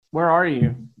Where are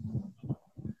you?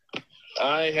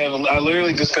 I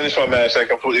literally just finished my match. I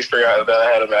completely forgot that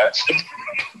I had a match.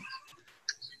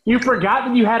 You forgot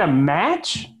that you had a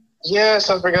match? Yes,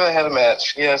 I forgot I had a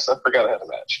match.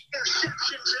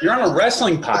 You're on a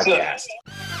wrestling podcast.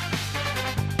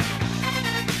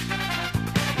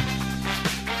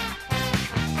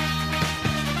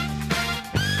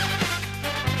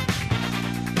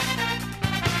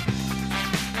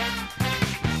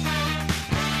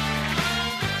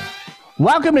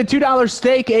 Welcome to $2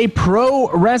 Steak, a pro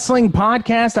wrestling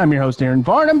podcast. I'm your host, Aaron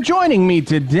Varnum. Joining me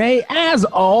today, as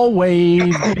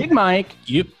always, Big Mike.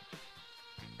 Yep.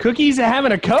 Cookie's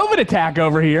having a COVID attack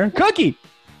over here. Cookie.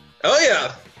 Oh,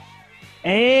 yeah.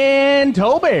 And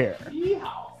Tobear.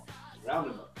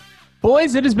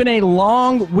 Boys, it has been a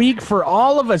long week for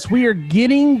all of us. We are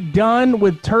getting done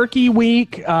with Turkey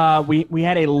Week. We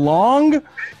had a long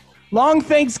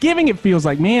Thanksgiving, it feels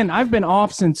like. Man, I've been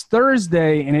off since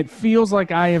Thursday, and it feels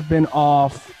like I have been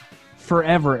off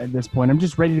forever at this point. I'm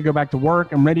just ready to go back to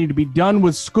work. I'm ready to be done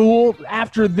with school.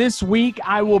 After this week,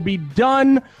 I will be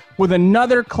done with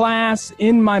another class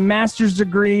in my master's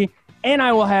degree, and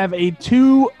I will have a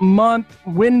 2-month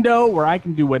window where I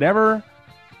can do whatever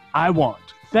I want.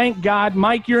 Thank God.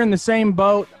 Mike, you're in the same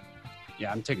boat.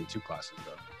 Yeah, I'm taking 2 classes,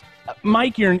 though.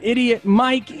 Mike, you're an idiot.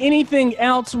 Mike, anything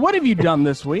else? What have you done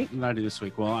this week? What did I do this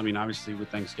week? Well, I mean, obviously with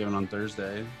Thanksgiving on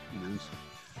Thursday,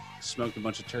 smoked a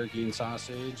bunch of turkey and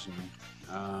sausage.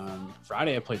 And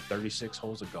Friday, I played 36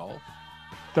 holes of golf.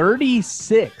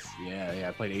 36? Yeah.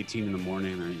 I played 18 in the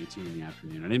morning and 18 in the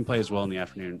afternoon. I didn't play as well in the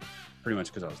afternoon, pretty much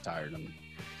because I was tired. I'm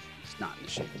just not in the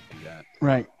shape to do that.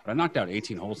 Right. But I knocked out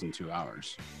 18 holes in 2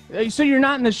 hours. So you're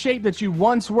not in the shape that you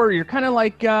once were. You're kind of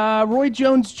like Roy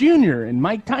Jones Jr. and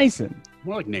Mike Tyson.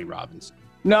 More like Nate Robinson.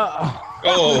 No.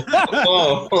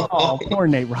 Oh. Poor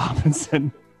Nate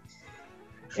Robinson.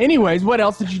 Anyways, what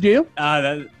else did you do?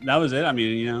 That was it. I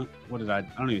mean, what did I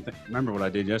don't even remember what I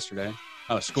did yesterday.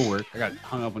 Oh, schoolwork. I got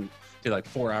hung up and did like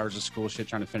 4 hours of school shit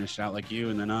trying to finish it out like you,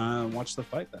 and then watched the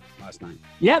fight last night.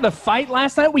 Yeah, the fight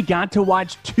last night, we got to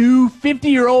watch 2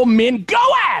 50-year-old men go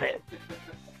at it.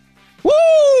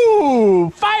 Woo!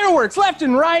 Fireworks left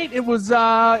and right. It was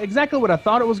exactly what I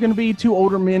thought it was going to be. 2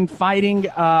 older men fighting.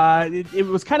 It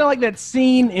was kind of like that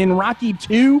scene in Rocky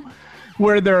 2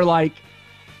 where they're like,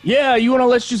 yeah,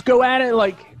 let's just go at it?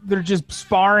 Like, they're just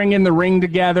sparring in the ring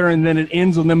together, and then it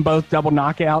ends with them both double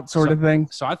knockout sort of thing.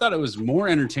 So I thought it was more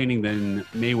entertaining than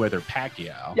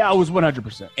Mayweather-Pacquiao. Yeah, it was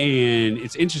 100%. And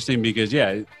it's interesting because,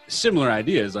 similar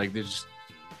ideas. Like, there's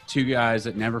 2 guys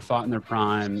that never fought in their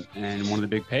prime and won the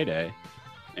big payday.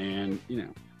 And,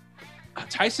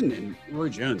 Tyson and Roy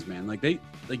Jones, man,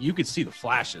 you could see the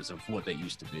flashes of what they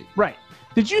used to be. Right.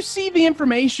 Did you see the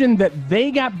information that they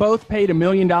got both paid $1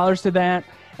 million to that?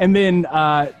 And then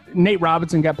Nate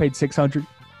Robinson got paid $600.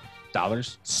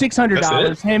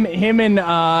 $600. Him and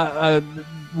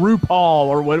RuPaul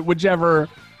or whichever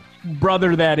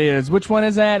brother that is. Which one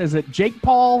is that? Is it Jake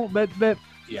Paul that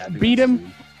beat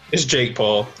him? It's Jake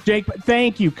Paul. Jake,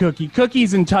 thank you, Cookie.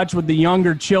 Cookie's in touch with the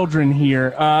younger children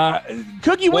here.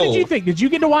 Cookie, what did you think? Did you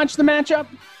get to watch the matchup?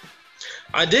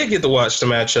 I did get to watch the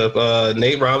matchup.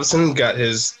 Nate Robinson got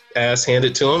his ass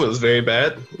handed to him. It was very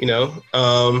bad,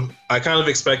 I kind of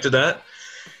expected that.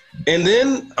 And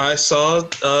then I saw,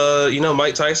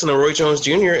 Mike Tyson and Roy Jones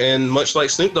Jr., and much like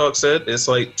Snoop Dogg said, it's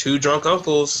like 2 drunk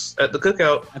uncles at the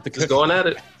cookout. Just going at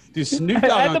it. Dude, Snoop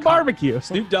Dogg at the barbecue.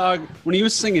 Snoop Dogg, when he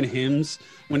was singing hymns,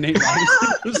 when Nate Robinson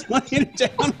was laying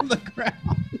down on the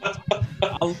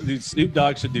ground. Dude, Snoop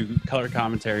Dogg should do color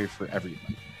commentary for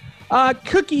everything.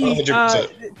 Cookie,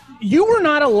 you were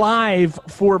not alive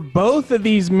for both of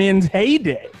these men's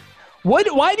heyday.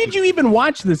 Why did you even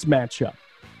watch this matchup?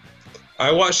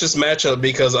 I watched this matchup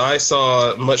because I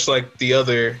saw, much like the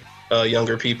other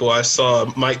younger people, I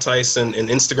saw Mike Tyson in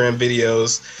Instagram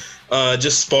videos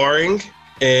just sparring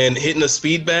and hitting a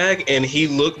speed bag, and he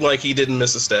looked like he didn't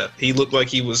miss a step. He looked like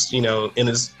he was, in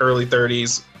his early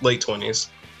 30s, late 20s.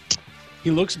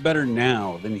 He looks better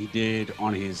now than he did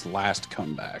on his last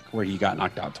comeback where he got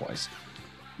knocked out twice.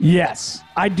 Yes,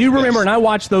 I do remember, and I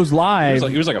watched those live.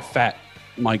 He was like a fat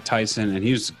Mike Tyson, and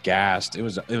he was gassed. It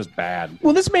was bad.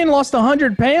 Well, this man lost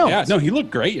 100 pounds. Yeah, no, he looked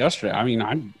great yesterday. I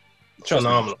mean,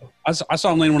 phenomenal. I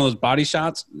saw him landing one of those body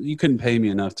shots. You couldn't pay me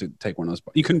enough to take one of those.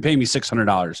 You couldn't pay me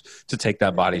 $600 to take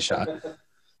that body shot.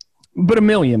 But $1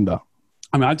 million, though.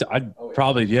 I mean, I'd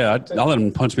probably, I'll let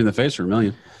him punch me in the face for $1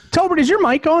 million. Tolbert, is your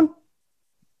mic on?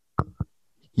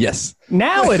 Yes.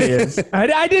 Now it is.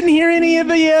 I didn't hear any of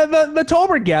the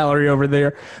Tolbert gallery over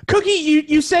there. Cookie,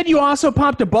 you said you also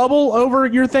popped a bubble over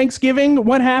your Thanksgiving.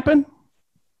 What happened?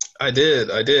 I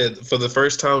did. For the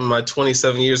first time in my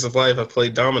 27 years of life, I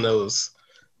played dominoes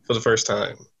for the first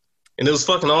time. And it was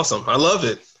fucking awesome. I loved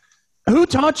it. Who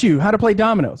taught you how to play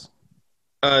dominoes?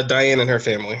 Diane and her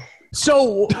family.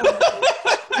 So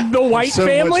the white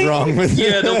family? What's wrong with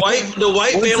Yeah, the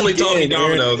white family taught me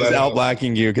dominoes. He's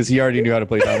outblacking you because he already knew how to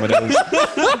play dominoes.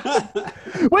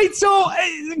 Wait, so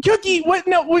Cookie,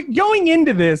 going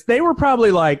into this, they were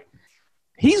probably like,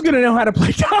 he's going to know how to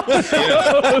play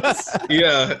dominoes.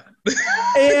 Yeah.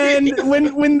 And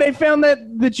when they found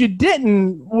that you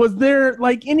didn't, was there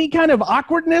like any kind of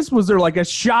awkwardness? Was there like a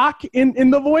shock in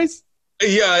the voice?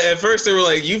 Yeah, at first they were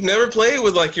like, "You've never played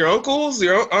with like your uncles,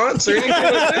 your aunts, or anything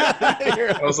like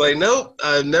that?" I was like, "Nope,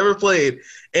 I've never played."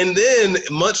 And then,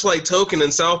 much like Token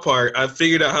in South Park, I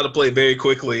figured out how to play very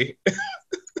quickly.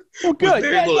 Well, good.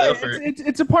 Very little effort.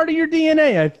 It's a part of your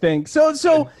DNA, I think. So I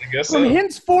guess from so.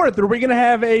 henceforth, are we going to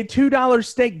have a $2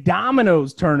 stake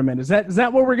dominoes tournament? Is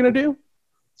that what we're going to do?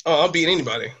 Oh, I'll beat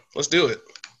anybody. Let's do it.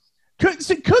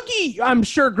 So Cookie, I'm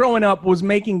sure growing up was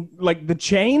making like the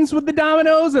chains with the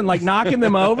dominoes and like knocking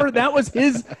them over. That was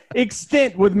his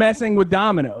extent with messing with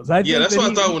dominoes. Yeah, that's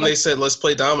what I thought when they said let's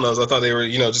play dominoes. I thought they were,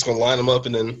 just gonna line them up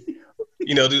and then,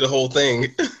 do the whole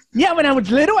thing. Yeah, when I was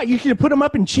little, I used to put them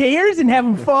up in chairs and have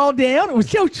them fall down. It was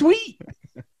so sweet.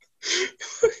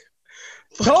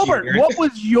 Tolbert, what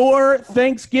was your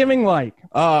Thanksgiving like?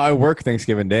 I work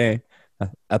Thanksgiving Day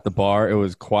at the bar. It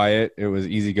was quiet. It was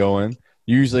easygoing.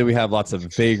 Usually we have lots of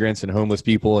vagrants and homeless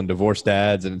people and divorced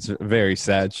dads, and it's a very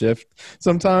sad shift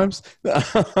sometimes. But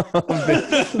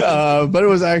it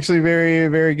was actually very,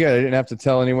 very good. I didn't have to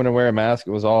tell anyone to wear a mask.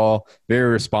 It was all very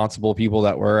responsible people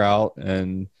that were out,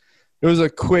 and it was a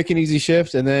quick and easy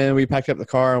shift. And then we packed up the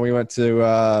car and we went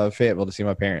to Fayetteville to see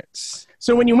my parents.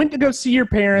 So when you went to go see your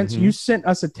parents, you sent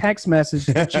us a text message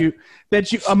that you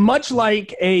much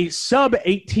like a sub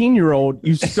 18-year-old,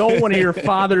 you stole one of your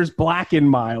father's Black and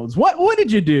Milds. What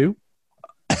did you do?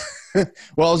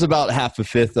 Well, it was about half a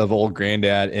fifth of old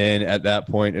granddad, and at that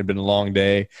point, it had been a long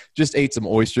day. Just ate some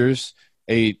oysters.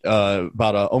 Ate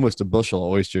about almost a bushel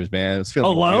of oysters, man. It was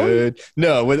feeling alone? good.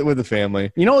 No, with the family.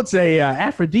 You know, it's a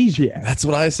aphrodisiac. That's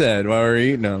what I said while we were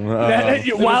eating them.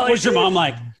 Was your mom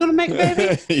like, gonna make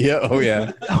baby? Yeah, oh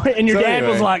yeah. And your So dad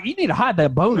was anyway. like, you need to hide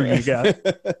that boner you got.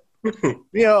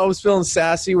 I was feeling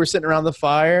sassy. We're sitting around the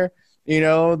fire.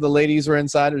 The ladies were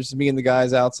inside. It was just me and the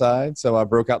guys outside. So I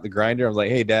broke out the grinder. I was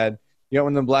like, hey, Dad, you got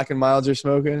one of them Black and Milds you're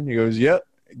smoking? He goes, yep.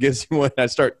 Gives me one. I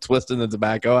start twisting the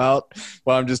tobacco out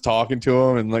while I'm just talking to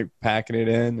him and like packing it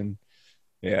in. And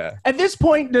yeah. At this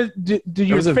point, do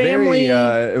your It was family...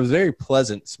 it was a very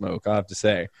pleasant smoke, I have to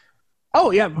say.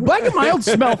 Oh, yeah. Black and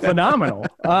Milds smell phenomenal.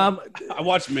 I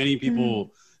watched many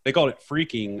people. They called it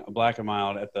freaking a Black and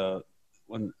Mild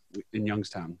in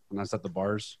Youngstown when I was at the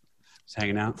bars, just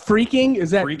hanging out. Freaking?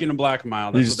 Is that... Freaking a Black and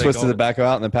Mild. You That's just what they twisted called the it. tobacco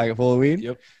out and then pack it full of weed?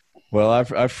 Yep. Well,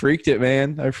 I freaked it,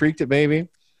 man. I freaked it, baby.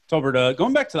 Tolbert,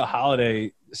 going back to the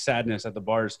holiday sadness at the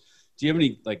bars, do you have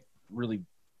any like really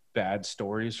bad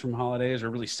stories from holidays or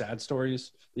really sad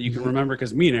stories that you can remember?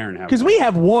 Because me and Aaron have. Because we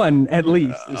have one, at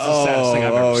least. It's the saddest thing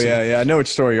I've ever seen. Yeah. I know which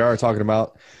story you are talking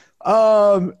about.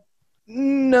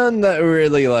 None that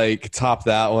really like top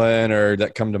that one or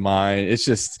that come to mind. It's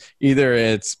just either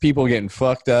it's people getting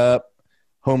fucked up,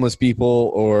 homeless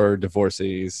people, or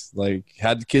divorcees. Like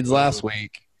had the kids last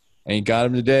week, ain't got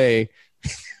them today.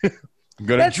 I'm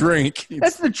gonna drink.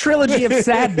 That's the trilogy of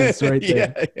sadness right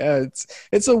there. Yeah.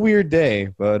 It's a weird day,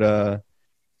 but are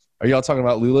y'all talking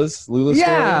about Lula's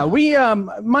Yeah, story? we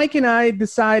Mike and I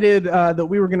decided that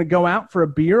we were going to go out for a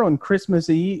beer on Christmas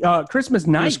It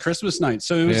night. was Christmas night.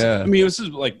 So it was, Yeah. I mean, it was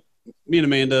just like me and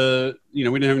Amanda, we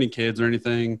didn't have any kids or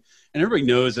anything. And everybody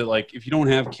knows that like, if you don't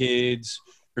have kids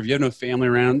or if you have no family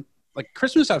around, like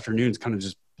Christmas afternoon is kind of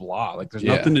just blah. Like there's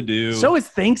nothing to do. So is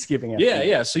Thanksgiving.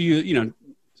 Yeah. So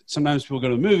sometimes people go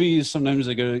to the movies, sometimes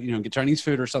they go, get Chinese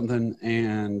food or something.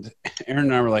 And Aaron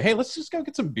and I were like, hey, let's just go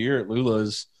get some beer at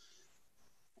Lula's.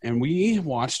 And we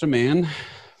watched a man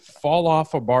fall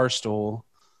off a bar stool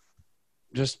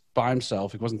just by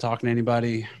himself. He wasn't talking to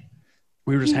anybody.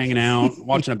 We were just hanging out,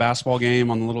 watching a basketball game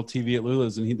on the little TV at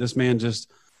Lula's, and this man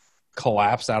just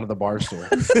collapsed out of the bar stool.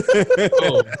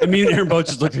 And me and Aaron both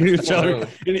just looked at each other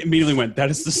and immediately went, that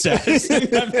is the saddest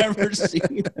thing I've ever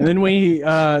seen. And then we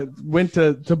went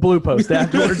to Blue Post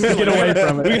afterwards to get away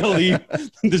from We it. gotta leave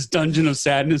this dungeon of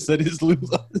sadness that is Lula's.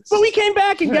 But we came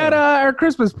back and got our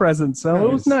Christmas present, so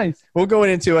it was nice. Well, going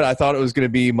into it, I thought it was going to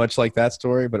be much like that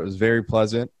story, but it was very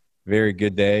pleasant, very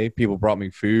good day. People brought me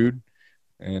food,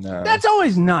 and That's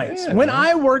always nice. Yeah, When man.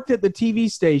 I worked at the TV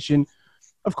station,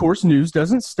 of course, news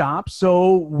doesn't stop,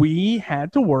 so we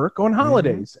had to work on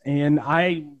holidays. And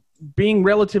I being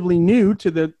relatively new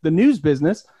to the news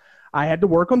business, I had to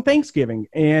work on Thanksgiving,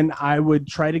 and I would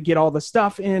try to get all the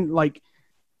stuff in. Like,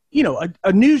 you know,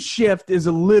 a news shift is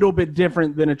a little bit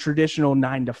different than a traditional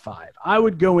 9 to 5. I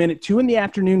would go in at 2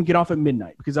 p.m, get off at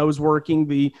midnight because I was working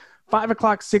the 5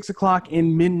 o'clock, 6 o'clock,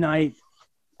 and midnight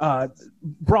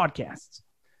broadcasts.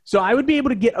 So I would be able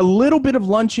to get a little bit of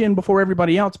lunch in before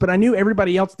everybody else, but I knew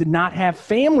everybody else did not have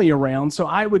family around. So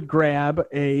I would grab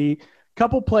a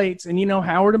couple plates, and, you know,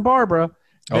 Howard and Barbara,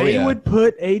 they would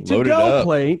put a to-go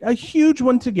plate, a huge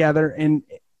one together, and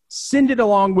send it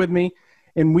along with me.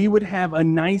 And we would have a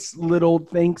nice little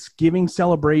Thanksgiving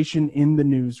celebration in the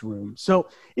newsroom. So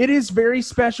it is very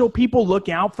special. People look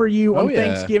out for you on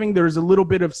Thanksgiving. There's a little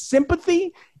bit of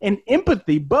sympathy and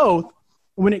empathy, both,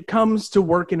 when it comes to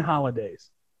working holidays.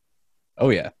 Oh,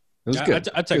 yeah. It was good.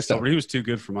 I texted him. He was too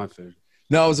good for my food.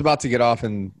 No, I was about to get off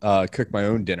and cook my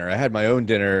own dinner. I had my own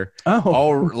dinner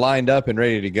all lined up and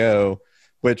ready to go,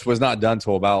 which was not done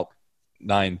till about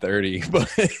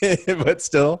 9:30. But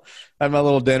still, had my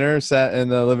little dinner, sat in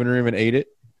the living room and ate it.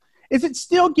 Is it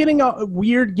still getting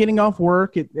weird getting off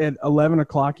work at 11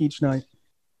 o'clock each night?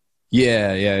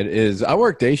 Yeah, it is. I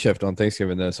work day shift on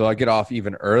Thanksgiving, though, so I get off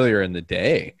even earlier in the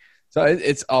day. So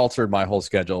it's altered my whole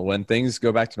schedule. When things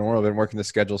go back to normal, I've been working the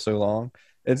schedule so long,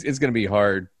 it's going to be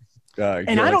hard.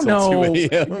 And I don't know.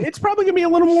 It's probably going to be a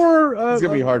little more. It's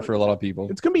going to be hard for a lot of people.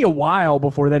 It's going to be a while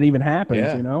before that even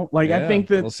happens, you know? Like, I think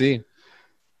that we'll see.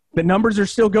 The numbers are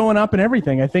still going up and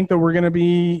everything. I think that we're going to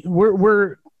be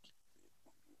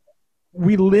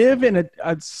we live in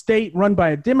a state run by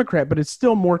a Democrat, but it's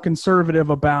still more conservative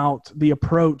about the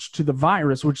approach to the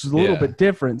virus, which is a little bit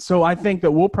different. So I think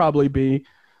that we'll probably be,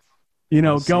 you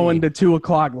know, going to 2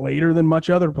 o'clock later than much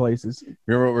other places.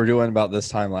 Remember what we were doing about this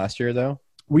time last year, though?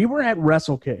 We were at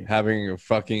WrestleCade. Having a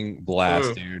fucking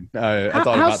blast, dude. I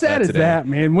thought how about sad that is that,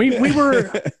 man? We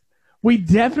were we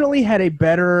definitely had a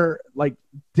better like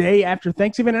day after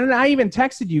Thanksgiving. And I even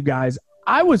texted you guys.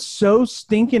 I was so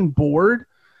stinking bored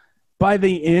by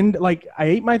the end. Like, I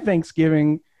ate my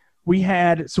Thanksgiving. We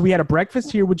had a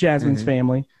breakfast here with Jasmine's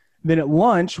family. Then at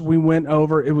lunch, we went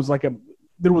over. It was like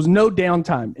there was no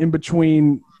downtime in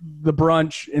between the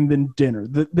brunch and then dinner.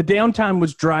 The downtime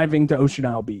was driving to Ocean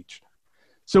Isle Beach.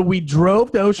 So we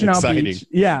drove to Ocean Isle Beach.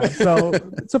 Yeah, so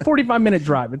it's a 45-minute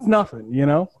drive. It's nothing, you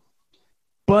know.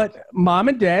 But Mom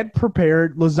and Dad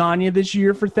prepared lasagna this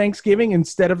year for Thanksgiving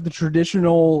instead of the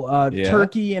traditional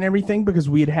turkey and everything, because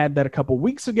we had that a couple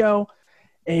weeks ago.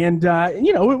 And,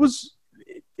 you know,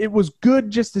 it was good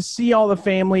just to see all the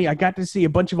family. I got to see a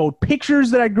bunch of old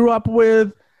pictures that I grew up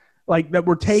with, like that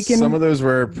were taken. Some of those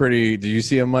were pretty. Did you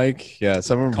see them, Mike? Yeah,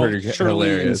 some of them were pretty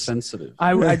hilarious. Insensitive.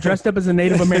 I dressed up as a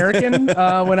Native American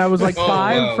when I was like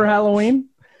 5 for Halloween.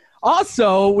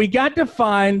 Also, we got to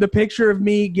find the picture of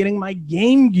me getting my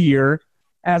Game Gear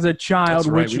as a child. That's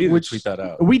right. Which, we need to tweet that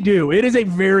out. We do. It is a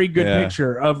very good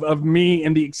picture of me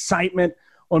and the excitement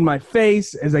on my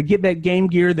face as I get that Game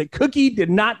Gear that Cookie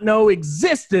did not know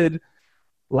existed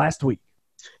last week.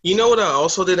 You know what I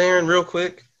also did, Aaron, real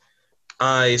quick?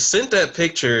 I sent that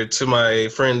picture to my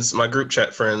friends, my group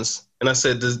chat friends, and I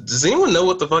said, does anyone know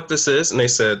what the fuck this is? And they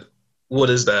said, what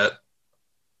is that?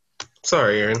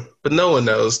 Sorry, Aaron, but no one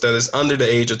knows that it's under the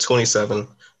age of 27.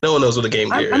 No one knows what a Game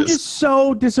Gear is. I'm just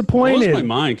so disappointed. It blows my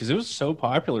mind because it was so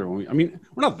popular. We're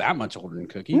not that much older than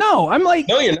Cookie. No, I'm like...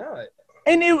 No, you're not.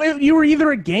 And you were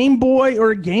either a Game Boy or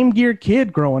a Game Gear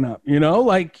kid growing up, you know?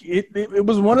 Like, it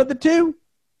was one of the two.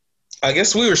 I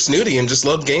guess we were snooty and just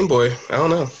loved Game Boy. I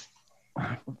don't know.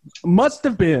 Must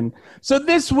have been. So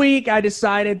this week I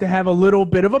decided to have a little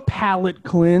bit of a palate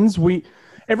cleanse.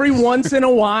 Every once in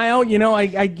a while, you know,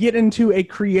 I get into a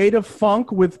creative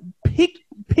funk with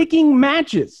picking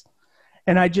matches.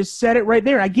 And I just said it right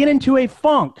there. I get into a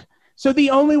funk. So the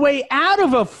only way out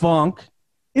of a funk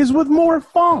is with more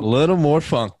funk. A little more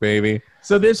funk, baby.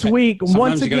 So this week, Sometimes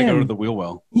once again, you gotta go to the wheel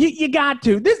well. You got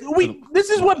to. This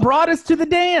is what brought us to the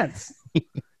dance.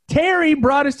 Terry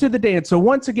brought us to the dance. So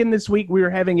once again this week, we are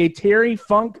having a Terry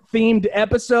Funk-themed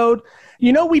episode.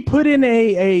 You know, we put in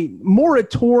a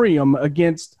moratorium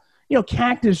against, you know,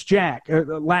 Cactus Jack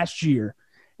last year.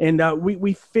 And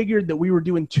we figured that we were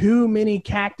doing too many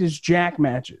Cactus Jack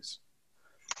matches.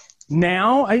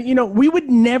 Now, we would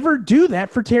never do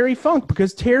that for Terry Funk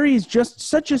because Terry is just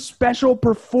such a special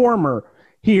performer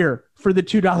here for the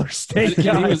 $2 steak.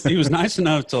 He was nice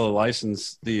enough to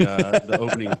license the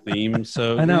opening theme.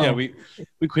 So I know. Yeah,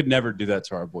 we could never do that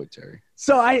to our boy Terry.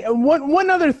 So one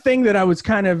other thing that I was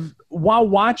kind of, while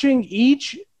watching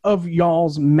each of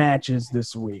y'all's matches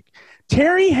this week,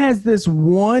 Terry has this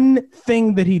one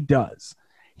thing that he does.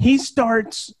 He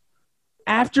starts,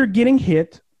 after getting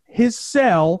hit, his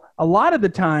sell a lot of the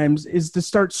times is to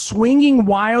start swinging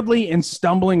wildly and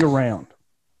stumbling around.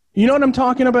 You know what I'm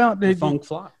talking about? The funk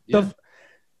flop. Yeah.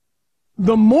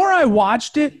 The more I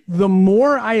watched it, the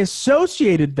more I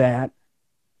associated that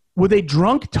with a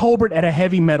drunk Tolbert at a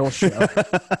heavy metal show.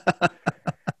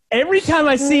 Every time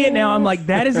I see it now, I'm like,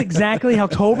 that is exactly how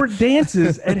Tolbert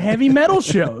dances at heavy metal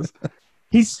shows.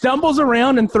 He stumbles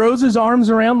around and throws his arms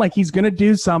around like he's going to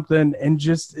do something, and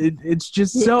it's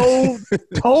just so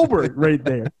Tolbert right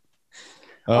there.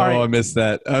 Oh, right. I miss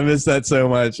that. I miss that so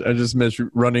much. I just miss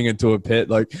running into a pit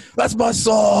like, that's my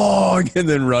song, and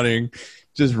then running.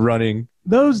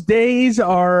 Those days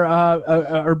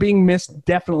are being missed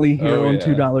definitely here on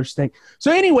 $2 Steak.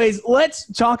 So anyways,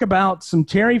 let's talk about some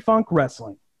Terry Funk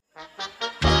wrestling.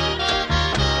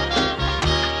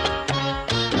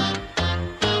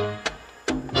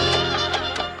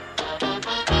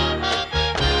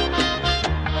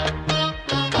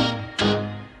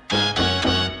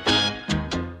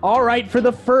 All right, for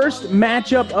the first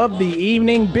matchup of the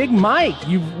evening, Big Mike,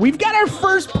 we've got our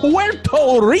first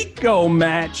Puerto Rico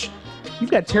match. You've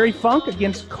got Terry Funk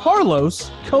against Carlos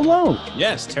Colon.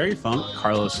 Yes, Terry Funk,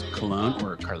 Carlos Colon,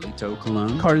 or Carlito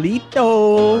Colon.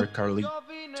 Carlito. Or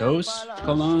Carlitos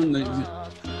Colon.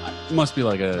 It must be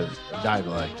like a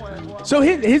dialect thing. So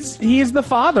he is the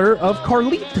father of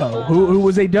Carlito, who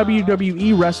was a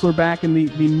WWE wrestler back in the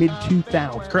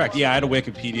mid-2000s. Correct. Yeah, I had to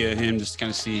Wikipedia him just to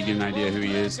kind of get an idea who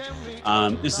he is.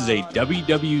 This is a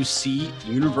WWC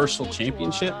Universal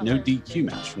Championship no DQ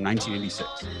match from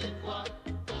 1986.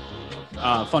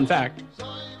 Fun fact,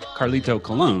 Carlito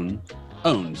Colon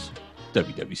owns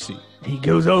WWC. He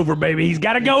goes over, baby. He's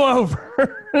got to go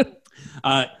over.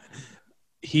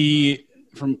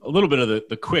 From a little bit of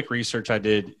the quick research I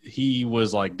did, he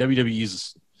was like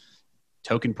WWE's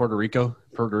token Puerto Rican.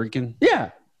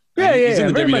 Yeah. He's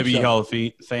in the WWE so. Hall of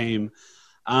Fame.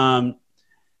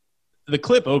 The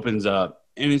clip opens up,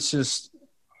 and it's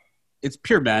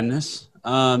pure madness.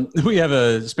 We have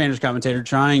a Spanish commentator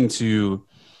trying to.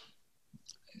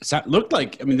 It looked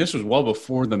like, this was well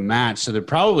before the match, so they're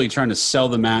probably trying to sell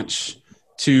the match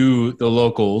to the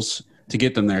locals to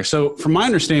get them there. So from my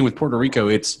understanding with Puerto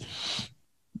Rico,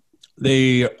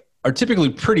 they are typically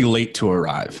pretty late to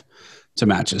arrive to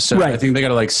matches. So right. I think they got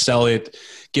to sell it,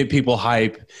 get people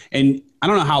hype. And I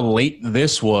don't know how late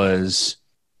this was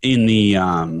in the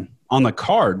on the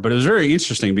card, but it was very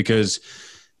interesting because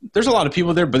there's a lot of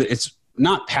people there, but it's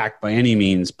not packed by any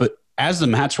means. But as the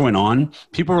match went on,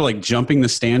 people were jumping the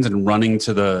stands and running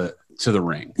to the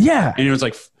ring. Yeah. And it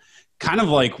was kind of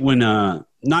like when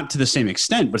not to the same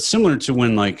extent, but similar to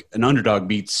when an underdog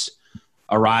beats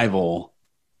a rival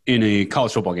in a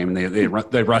college football game and they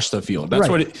rush the field. That's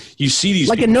right. What you see these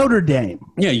people, a Notre Dame.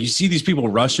 Yeah, you see these people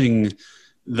rushing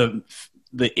the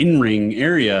in-ring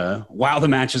area while the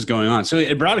match is going on. So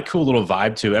it brought a cool little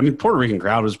vibe to it. Puerto Rican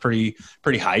crowd was pretty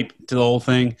hype to the whole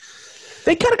thing.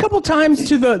 They cut a couple times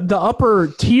to the upper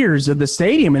tiers of the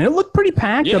stadium, and it looked pretty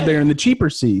packed up there in the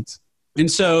cheaper seats. And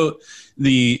so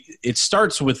it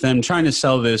starts with them trying to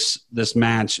sell this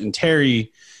match, and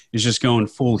Terry is just going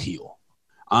full heel.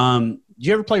 Did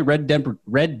you ever play Red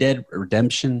Dead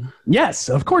Redemption? Yes,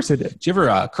 of course I did. Did you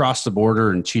ever cross the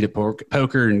border and cheat at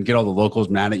poker and get all the locals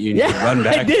mad at you and you run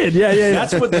back? I did. Yeah.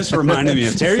 That's what this reminded me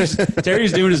of.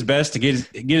 Terry's doing his best to get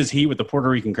his heat with the Puerto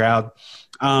Rican crowd.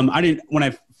 When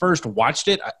I first watched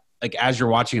it, as you're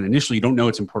watching it initially, you don't know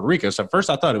it's in Puerto Rico. So at first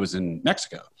I thought it was in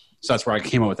Mexico. So that's where I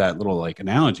came up with that little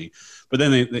analogy. But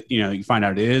then you find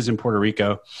out it is in Puerto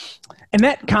Rico. And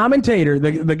that commentator,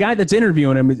 the guy that's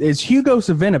interviewing him, is Hugo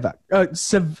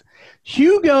Savinovich.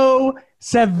 Hugo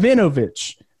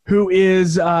Savinovich, who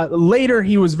is later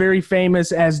he was very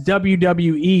famous as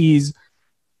WWE's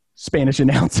Spanish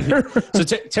announcer. So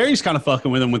Terry's kind of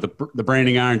fucking with him with the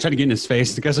branding iron, trying to get in his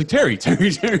face. The guy's like, Terry,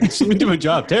 let me do my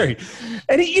job, Terry.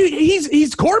 And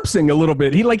he's corpsing a little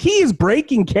bit. He is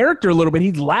breaking character a little bit.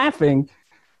 He's laughing,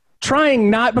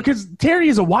 trying not, because Terry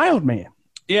is a wild man.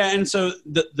 Yeah, and so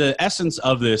the essence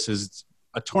of this is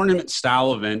a tournament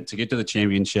style event to get to the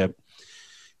championship.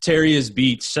 Terry has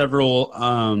beat several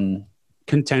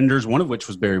contenders, one of which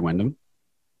was Barry Windham,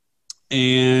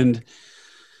 and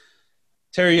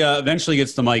Terry eventually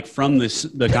gets the mic from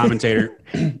the commentator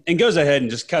and goes ahead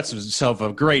and just cuts himself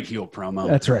a great heel promo.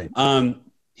 That's right.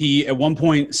 He, at one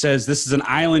point, says this is an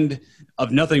island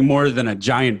of nothing more than a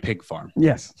giant pig farm.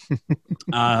 Yes.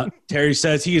 Terry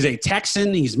says he is a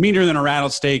Texan. He's meaner than a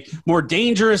rattlesnake, more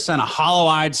dangerous than a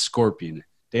hollow-eyed scorpion.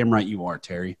 Damn right you are,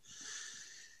 Terry.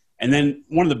 And then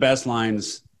one of the best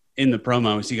lines in the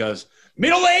promo is he goes,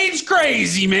 middle-aged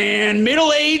crazy, man.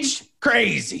 Middle-aged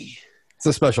crazy. It's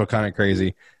a special kind of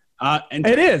crazy. And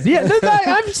It is. Yeah,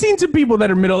 I've seen some people that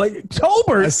are middle-aged. I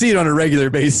Tolbert see it on a regular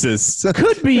basis.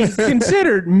 could be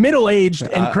considered middle-aged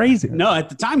and crazy. no, at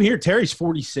the time here, Terry's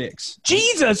 46.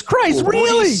 Jesus Christ, really?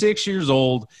 46 years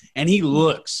old, and he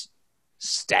looks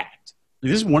stacked.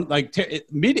 This is one like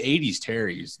mid 80s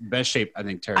Terry's best shape I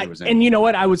think Terry was in. And you know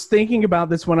what? I was thinking about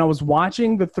this when I was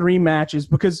watching the 3 matches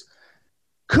because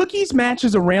Cookie's match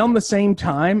is around the same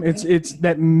time. It's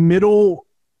that middle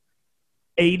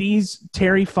 80s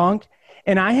Terry Funk,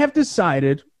 and I have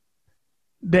decided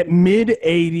that mid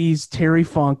 80s Terry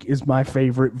Funk is my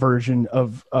favorite version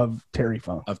of Terry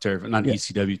Funk. Of Terry Funk, not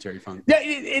ECW Terry Funk. Yeah,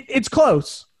 it's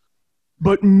close,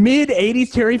 but mid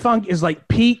 80s Terry Funk is like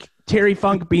peak Terry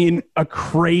Funk being a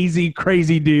crazy,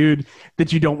 crazy dude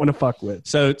that you don't want to fuck with.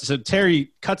 So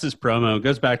Terry cuts his promo,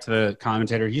 goes back to the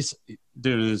commentator. He's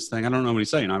doing this thing. I don't know what he's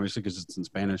saying, obviously, because it's in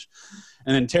Spanish.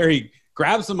 And then Terry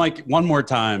grabs the mic one more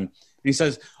time. And he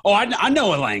says, "Oh, I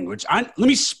know a language. Let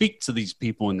me speak to these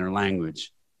people in their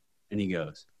language." And he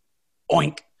goes,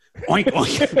 "Oink, oink,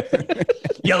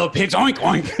 oink. Yellow pigs, oink,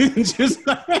 oink."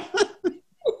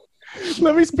 Just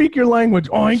let me speak your language.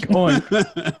 Oink, oink.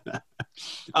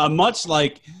 Much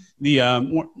like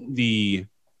the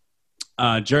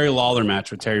Jerry Lawler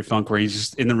match with Terry Funk, where he's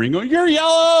just in the ring going, "You're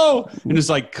yellow," and just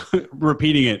like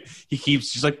repeating it. He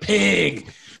keeps just like pig,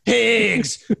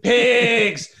 pigs,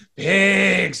 pigs,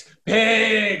 pigs,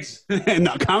 pigs, and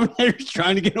the commentator's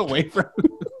trying to get away from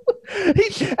him.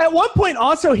 At one point,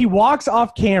 also, he walks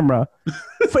off camera.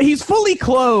 He's fully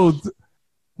clothed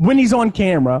when he's on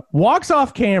camera, walks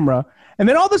off camera, and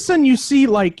then all of a sudden you see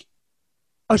like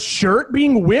a shirt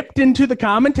being whipped into the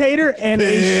commentator and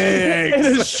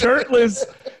a shirtless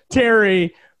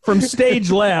Terry from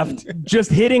stage left just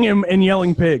hitting him and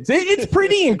yelling pigs. It's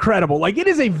pretty incredible. Like, it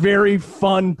is a very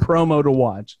fun promo to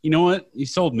watch. You know what? You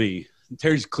sold me.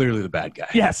 Terry's clearly the bad guy.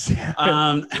 Yes.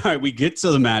 All right, we get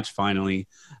to the match finally.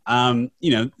 Get a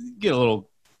little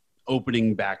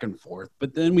opening back and forth,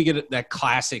 but then we get that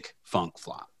classic Funk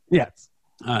flop. Yes.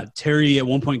 Terry at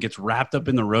one point gets wrapped up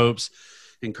in the ropes,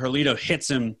 and Carlito hits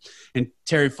him, and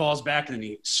Terry falls back, and then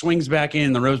he swings back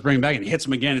in, the ropes bring him back, and hits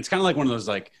him again. It's kind of like one of those,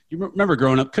 like, you remember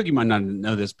growing up, Cookie might not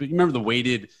know this, but you remember the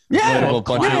weighted little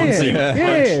clowns?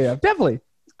 Yeah, definitely.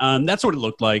 That's what it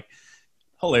looked like.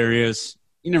 Hilarious.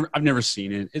 I've never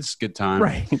seen it. It's a good time.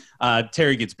 Right.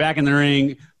 Terry gets back in the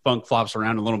ring. Funk flops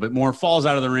around a little bit more, falls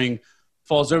out of the ring,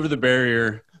 falls over the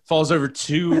barrier, falls over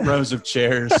 2 rows of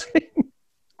chairs,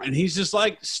 and he's just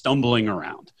like stumbling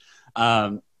around.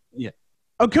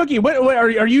 Oh, Cookie, what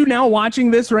are you now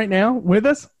watching this right now with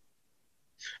us?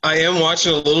 I am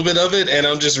watching a little bit of it, and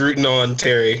I'm just rooting on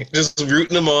Terry. Just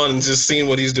rooting him on and just seeing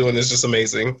what he's doing is just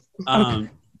amazing.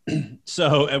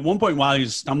 So at one point while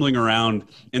he's stumbling around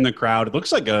in the crowd, it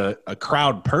looks like a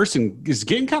crowd person is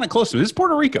getting kind of close to him. This is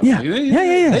Puerto Rico. Yeah.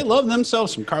 They love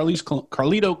themselves some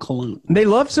Carlito Colon. They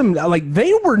love some, like,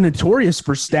 they were notorious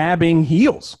for stabbing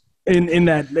heels in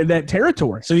that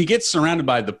territory. So he gets surrounded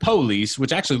by the police,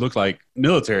 which actually look like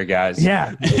military guys.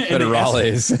 Yeah.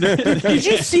 Federales. Did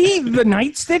you see the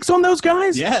nightsticks on those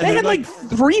guys? Yeah, They had like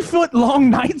 3-foot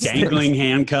long nightsticks. Dangling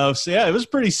handcuffs. Yeah, it was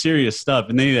pretty serious stuff.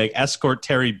 And they like escort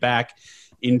Terry back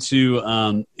into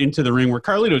the ring, where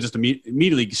Carlito just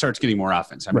immediately starts getting more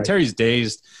offense. I mean, Right. Terry's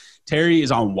dazed. Terry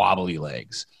is on wobbly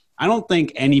legs. I don't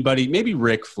think anybody, maybe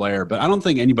Ric Flair, but I don't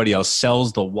think anybody else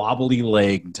sells the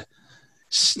wobbly-legged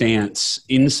stance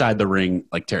inside the ring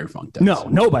like Terry Funk does. No,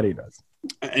 nobody does.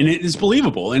 And it is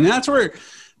believable. And that's where,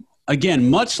 again,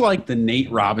 much like the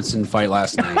Nate Robinson fight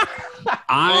last night,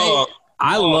 I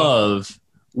love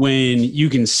when you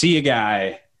can see a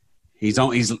guy, he's Dead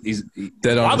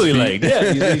on wobbly his feet. legged.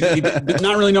 Yeah, he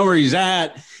not really know where he's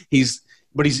at. He's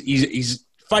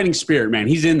fighting spirit, man.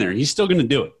 He's in there. He's still going to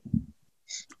do it.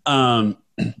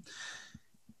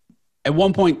 At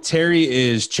one point, Terry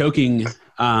is choking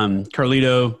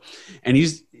Carlito, and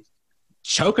he's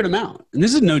choking him out. And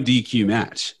this is no DQ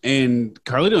match. And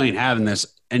Carlito ain't having this,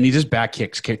 and he just back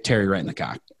kicks Terry right in the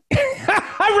cock.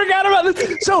 I forgot about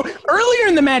this. So earlier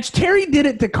in the match, Terry did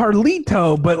it to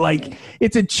Carlito, but like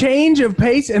it's a change of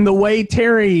pace, and the way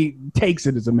Terry takes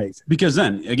it is amazing. Because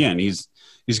then, again, he's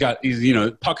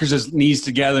puckers his knees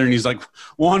together, and he's like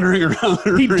wandering around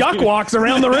the He ring. duck walks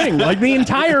around the ring. Like the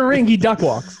entire ring, he duck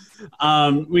walks.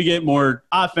 We get more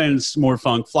offense, more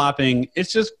Funk flopping.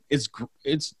 It's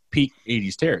peak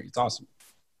 80s Terry. It's awesome.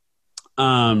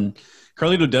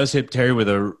 Carlito does hit Terry with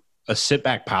a a sit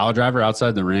back pile driver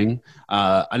outside the ring.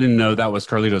 I didn't know that was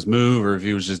Carlito's move or if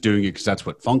he was just doing it because that's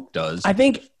what Funk does. I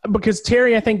think because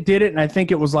Terry, did it, and I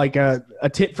think it was like a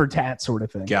tit for tat sort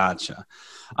of thing. Gotcha.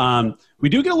 We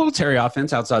do get a little Terry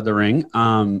offense outside the ring.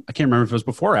 I can't remember if it was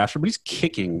before or after, but he's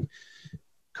kicking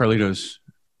Carlitos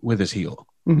with his heel,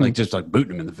 like just like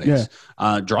booting him in the face.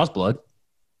 Draws blood.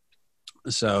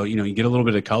 So, you get a little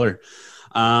bit of color.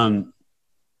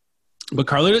 But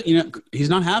Carlito, he's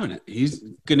not having it. He's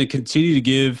going to continue to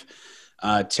give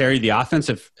Terry the offense.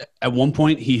 If at one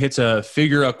point he hits a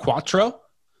figure a quattro.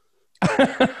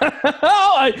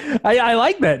 I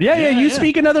like that. Yeah. You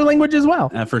speak another language as well.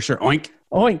 For sure. Oink.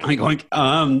 Oink. Oink,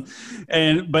 oink.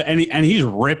 And he's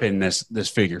ripping this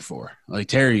figure four. Like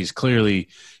Terry's clearly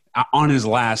on his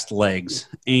last legs,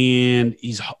 and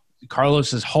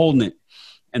Carlos is holding it.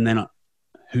 And then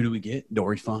who do we get?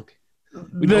 Dory Funk.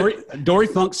 Dory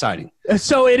Funk sighting.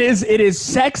 So it is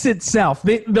sex itself.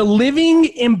 The living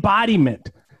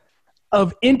embodiment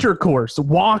of intercourse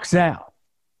walks out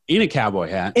in a cowboy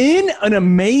hat. In an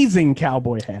amazing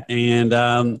cowboy hat.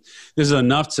 And this is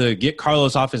enough to get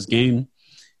Carlos off his game.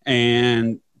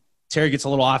 And Terry gets a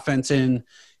little offense in,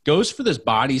 goes for this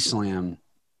body slam,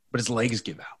 but his legs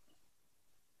give out.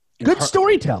 And Good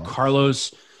storytelling.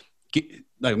 Carlos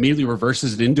immediately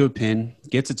reverses it into a pin,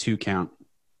 gets a 2 count.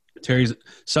 Terry's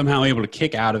somehow able to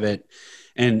kick out of it,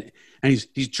 and he's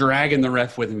dragging the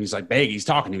ref with him. He's like begging. He's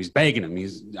talking to him. He's begging him.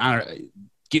 He's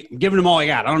giving him all he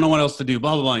got. I don't know what else to do.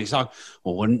 Blah blah blah. And he's talking.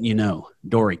 Well, wouldn't you know?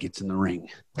 Dory gets in the ring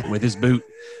with his boot,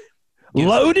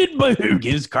 loaded boot,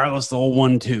 gives Carlos the old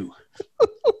 1-2.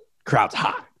 Crowd's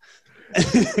hot,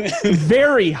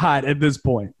 very hot at this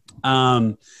point.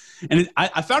 And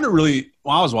I found it really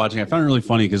while I was watching. I found it really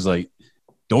funny because like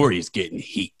Dory's getting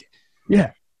heat.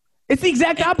 Yeah. It's the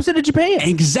exact opposite of Japan.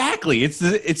 Exactly. It's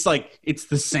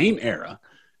the same era.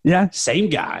 Yeah. Same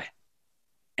guy.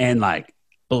 And like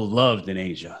beloved in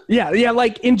Asia. Yeah.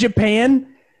 Like in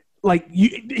Japan,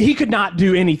 he could not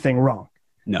do anything wrong.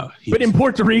 No. But in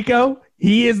Puerto Rico,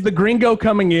 he is the gringo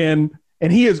coming in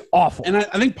and he is awful. And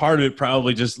I think part of it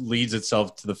probably just leads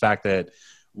itself to the fact that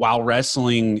while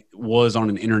wrestling was on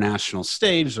an international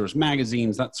stage, there was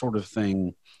magazines, that sort of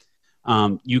thing.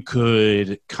 You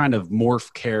could kind of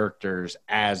morph characters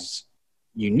as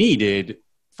you needed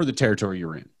for the territory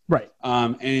you're in. Right.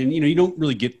 And you don't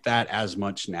really get that as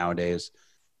much nowadays.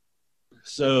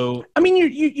 So, I mean,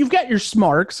 you've got your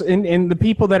smarks and the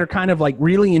people that are kind of like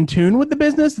really in tune with the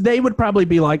business. They would probably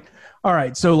be like, all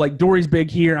right, so like Dory's big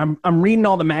here. I'm reading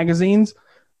all the magazines,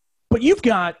 but you've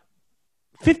got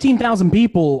 15,000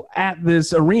 people at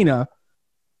this arena.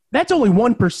 That's only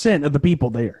 1% of the people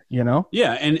there,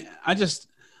 Yeah, and I don't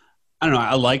know.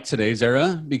 I like today's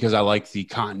era because I like the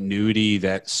continuity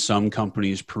that some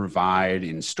companies provide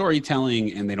in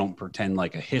storytelling, and they don't pretend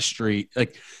like the history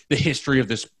of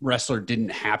this wrestler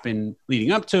didn't happen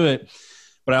leading up to it.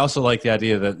 But I also like the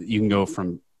idea that you can go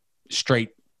from straight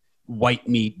white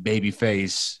meat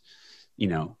babyface,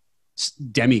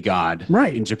 demigod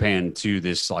in Japan to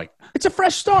this like it's a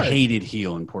fresh start hated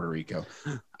heel in Puerto Rico.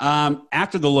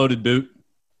 After the loaded boot,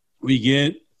 we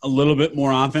get a little bit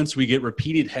more offense. We get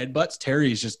repeated headbutts.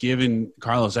 Terry is just giving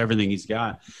Carlos everything he's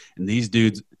got, and these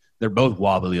dudes, they're both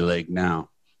wobbly leg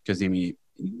now because you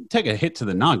take a hit to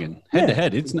the noggin head to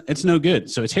head, it's no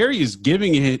good. So Terry is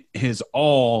giving it his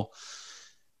all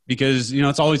because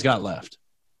it's all he's got left.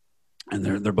 And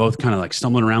they're both kind of like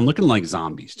stumbling around, looking like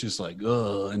zombies, just like,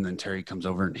 ugh. And then Terry comes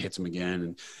over and hits him again.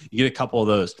 And you get a couple of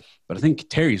those. But I think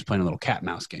Terry's playing a little cat and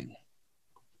mouse game.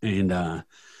 And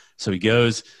so he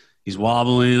goes, he's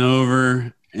wobbling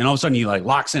over, and all of a sudden he like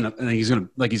locks in, and he's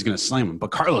gonna slam him.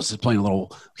 But Carlos is playing a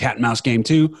little cat and mouse game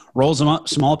too. Rolls him up,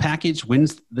 small package,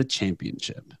 wins the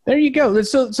championship. There you go.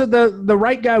 So the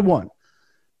right guy won.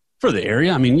 For the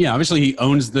area. I mean, yeah, obviously he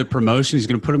owns the promotion. He's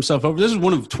going to put himself over. This is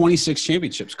one of 26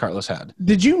 championships Carlos had.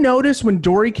 Did you notice when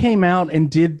Dory came out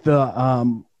and did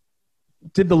the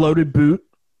loaded boot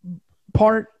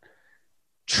part,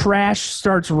 trash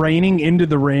starts raining into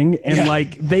the ring, and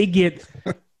like they get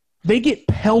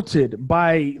pelted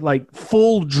by like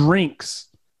full drinks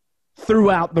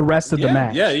throughout the rest of the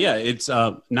match. Yeah. It's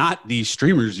not the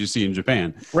streamers you see in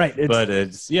Japan. Right.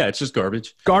 It's just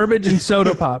garbage. Garbage and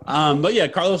soda pop. But yeah,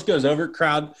 Carlos goes over.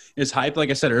 Crowd is hyped.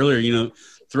 Like I said earlier,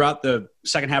 throughout the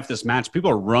second half of this match, people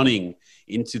are running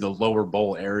into the lower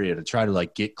bowl area to try to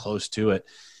like get close to it.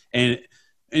 And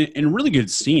a really good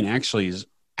scene actually is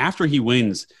after he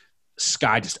wins,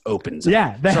 sky just opens.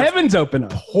 Yeah, the heavens open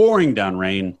up. Pouring down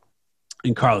rain.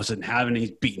 And Carlos didn't have it.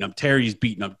 He's beating up Terry. He's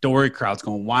beating up Dory. Crowd's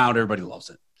going wild. Everybody loves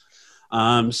it.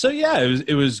 So yeah,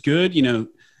 it was good.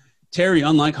 Terry,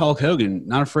 unlike Hulk Hogan,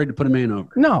 not afraid to put a man over.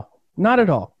 No, Not at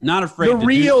all. Not afraid. The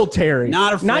real Terry.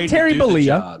 Not afraid. Not Terry to do the Bollea.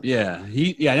 job.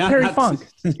 Yeah. Terry Funk.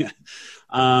 Yeah.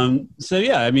 So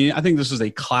yeah, I mean, I think this was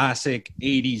a classic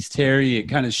 '80s Terry. It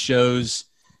kind of shows,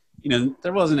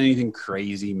 there wasn't anything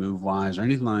crazy move wise or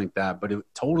anything like that, but it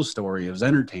told a story. It was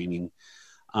entertaining,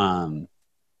 and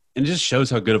it just shows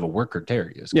how good of a worker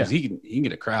Terry is because he can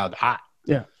get a crowd hot.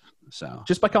 Yeah. So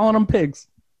just by calling them pigs.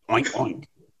 Oink oink.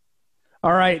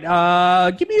 All right.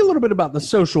 Give me a little bit about the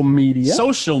social media.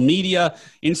 Social media,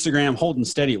 Instagram, holding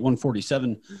steady at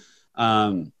 147.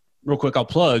 Real quick, I'll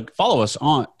plug. Follow us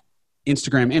on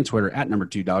Instagram and Twitter at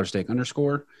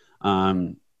 @2steak_.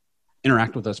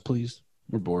 Interact with us, please.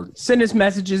 We're bored. Send us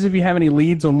messages if you have any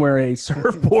leads on where a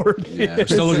surfboard Yeah, we're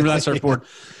still looking for that surfboard.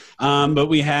 But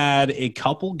we had a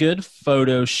couple good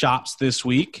photo shops this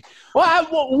week. Well,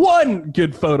 one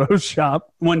good Photoshop.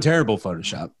 One terrible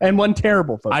Photoshop. And one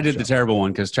terrible Photoshop. I did the terrible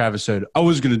one because Travis said, I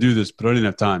was going to do this, but I didn't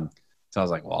have time. So I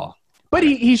was like, well. But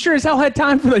he sure as hell had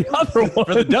time for the other one.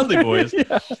 For the Dudley Boys. Yeah.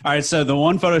 All right, so the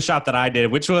one Photoshop that I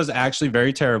did, which was actually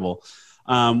very terrible,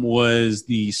 was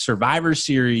the Survivor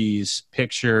Series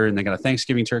picture. And they got a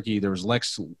Thanksgiving turkey. There was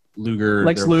Lex Luger.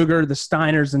 Luger, the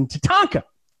Steiners, and Tatanka.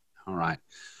 All right.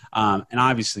 And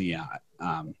obviously,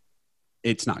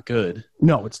 it's not good.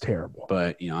 No, it's terrible.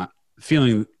 But,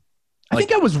 feeling I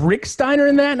think I was Rick Steiner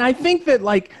in that. And I think that,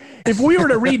 if we were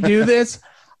to redo this,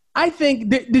 I think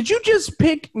did you just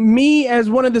pick me as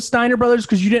one of the Steiner brothers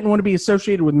because you didn't want to be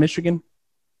associated with Michigan?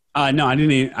 No, I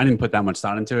didn't put that much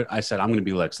thought into it. I said, I'm going to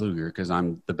be Lex Luger because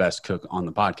I'm the best cook on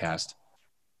the podcast.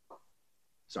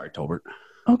 Sorry, Tolbert.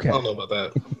 Okay. I don't know about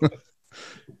that.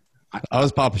 I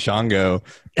was Papa Shango,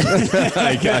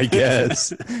 I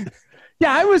guess.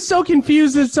 Yeah, I was so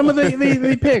confused at some of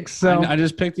the picks. So I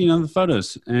just picked, the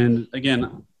photos. And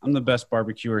again, I'm the best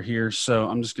barbecuer here, so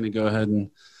I'm just going to go ahead and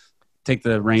take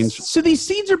the reins. So these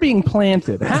seeds are being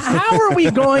planted. How are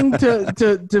we going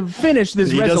to finish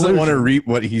this? He resolution? doesn't want to reap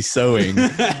what he's sowing.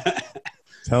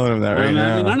 Telling him that right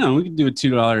now. I know we could do a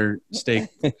 $2 steak.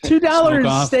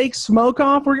 $2 steak smoke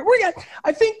off.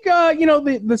 I think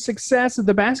the success of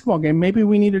the basketball game. Maybe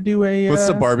we need to do a. What's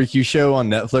the barbecue show on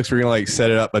Netflix? We're gonna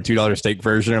set it up a $2 steak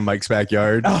version in Mike's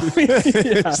backyard. Oh, yeah.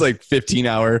 It's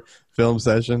 15-hour film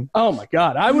session. Oh my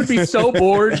god, I would be so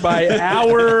bored by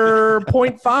hour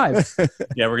 0.5.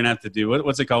 Yeah, we're gonna have to do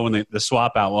what's it called when the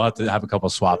swap out? We'll have to have a couple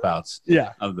swap outs.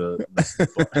 Yeah. Of the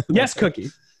Yes,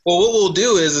 Cookie. Well, what we'll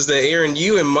do is that Aaron,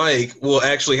 you and Mike will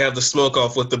actually have the smoke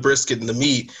off with the brisket and the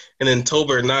meat, and then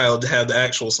Tolbert and I'll have the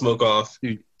actual smoke off.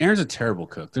 Dude, Aaron's a terrible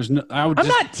cook. I'm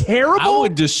not terrible. I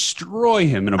would destroy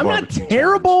him in a barbecue. I'm not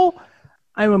terrible. Challenge.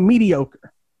 I'm a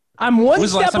mediocre. I'm one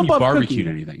When's step the last time above you barbecued Cookie.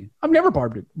 Anything? I've never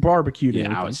barbecued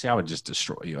anything. I would just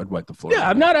destroy you. I'd wipe the floor. Yeah,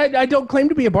 I'm not. I don't claim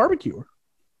to be a barbecuer.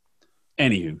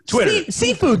 Anywho, Twitter.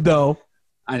 Seafood, though.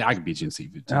 I could beat you in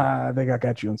seafood, too. I think I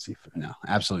got you on seafood. No,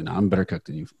 absolutely not. I'm a better cook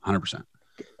than you, 100%.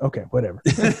 Okay, whatever.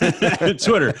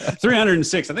 Twitter,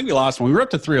 306. I think we lost one. We were up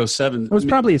to 307. It was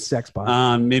probably a sex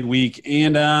bot. Midweek.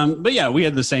 And, but yeah, we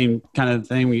had the same kind of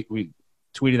thing. We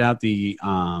tweeted out the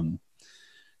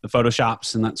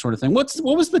Photoshops and that sort of thing. What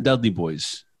was the Dudley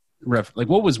Boys?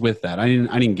 What was with that? I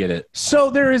didn't get it. So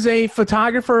there is a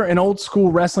photographer, an old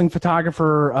school wrestling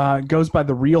photographer, goes by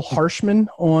the Real Harshman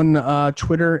on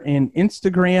Twitter and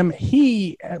Instagram.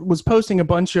 He was posting a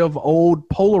bunch of old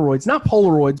Polaroids, not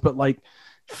Polaroids, but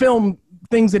film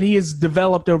things that he has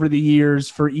developed over the years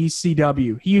for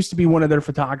ECW. He used to be one of their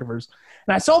photographers.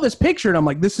 And I saw this picture and I'm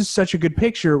like, this is such a good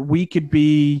picture. We could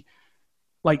be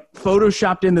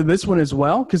photoshopped into this one as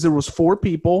well, because there was 4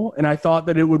 people and I thought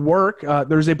that it would work.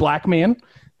 There's a black man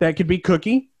that could be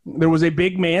Cookie. There was a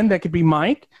big man that could be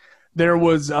Mike. There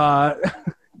was Joel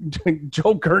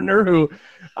Gertner, who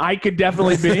I could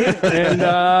definitely be, and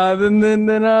then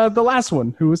the last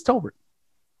one, who was Tolbert.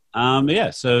 Yeah,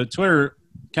 so Twitter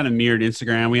kind of mirrored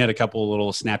Instagram. We had a couple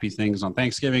little snappy things on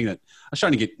Thanksgiving that I was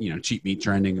trying to get cheap meat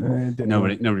trending.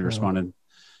 Nobody responded.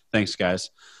 Thanks,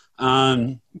 guys.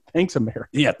 Thanks, America.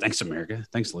 Yeah, thanks, America.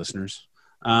 Thanks, listeners.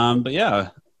 But yeah,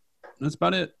 that's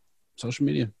about it. Social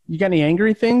media. You got any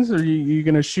angry things? Or you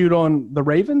going to shoot on the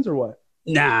Ravens or what?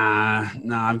 Nah.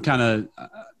 I'm kind of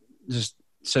just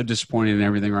so disappointed in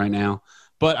everything right now.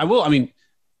 But I will. I mean,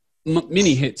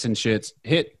 mini hits and shits.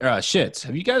 Shits.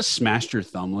 Have you guys smashed your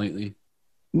thumb lately?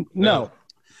 No.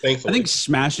 Thankfully. I think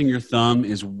smashing your thumb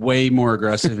is way more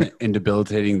aggressive and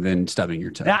debilitating than stubbing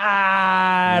your toe.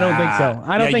 I don't think so.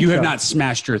 I don't think you so. have not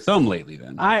smashed your thumb lately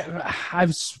then.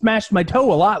 I've smashed my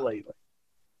toe a lot lately.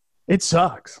 It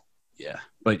sucks. Yeah,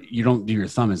 but you don't do your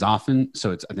thumb as often, so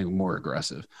it's, I think, more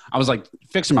aggressive. I was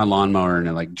fixing my lawnmower and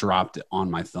it dropped it on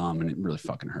my thumb and it really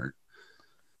fucking hurt.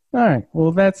 All right.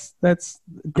 Well, that's I'm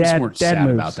just more dad sad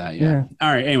moves. about that. Yeah.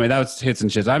 All right. Anyway, that was hits and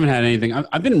shits. I haven't had anything.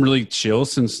 I've been really chill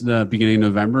since the beginning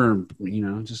of November. You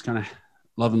know, just kind of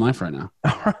loving life right now.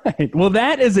 All right. Well,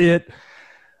 that is it.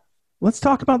 Let's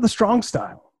talk about the strong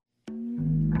style. Well,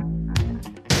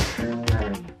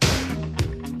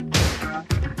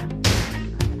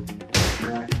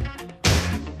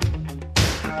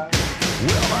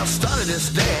 I started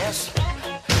this dance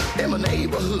in my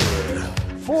neighborhood.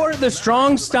 For the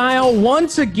strong style,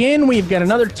 once again, we've got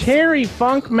another Terry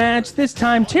Funk match. This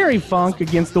time, Terry Funk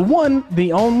against the one,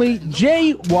 the only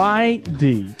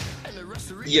JYD.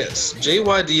 Yes,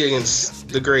 JYD against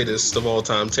the greatest of all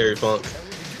time, Terry Funk.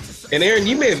 And Aaron,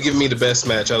 you may have given me the best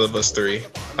match out of us three.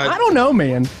 I don't know,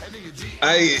 man.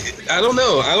 I don't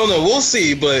know. We'll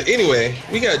see. But anyway,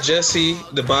 we got Jesse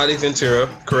the Body Ventura,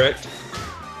 correct?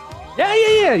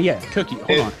 Yeah. Cookie,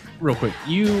 hold on, real quick.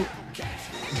 You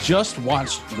just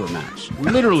watched your match,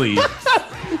 literally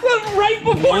Right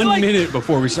before, 1 minute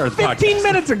before we started the 15 podcast.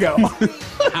 minutes ago.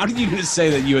 How did you just say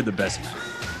that you had the best match?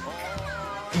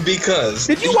 Because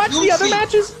Did you watch you'll the other see.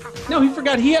 matches? No, he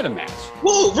forgot he had a match.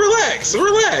 Well, relax.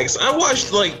 I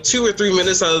watched like 2 or 3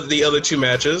 minutes out of the other 2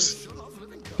 matches.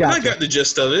 I got the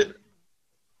gist of it.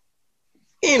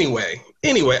 Anyway,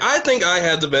 I think I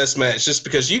had the best match just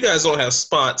because you guys don't have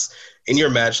spots in your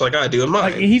match like I do in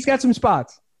mine. He's got some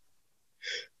spots.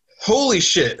 Holy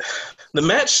shit. The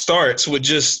match starts with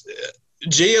just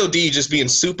JYD just being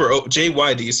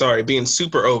JYD, being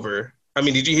super over. I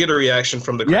mean, did you hear the reaction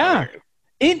from the crowd?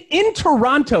 Yeah. In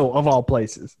Toronto, of all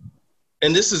places.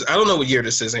 And this is, I don't know what year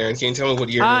this is, Aaron. Can you tell me what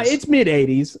year it is? It's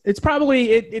mid-'80s. It's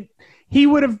probably, he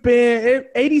would have been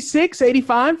 86,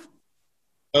 85.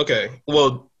 Okay.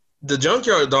 Well, the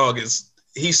Junkyard Dog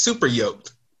he's super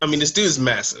yoked. I mean, this dude is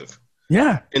massive.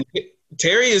 Yeah. And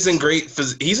Terry is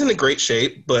he's in a great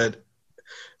shape, but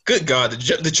good God,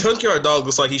 the Junkyard Dog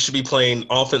looks like he should be playing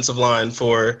offensive line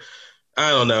for,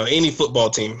 I don't know, any football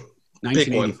team.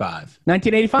 1985.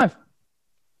 1985.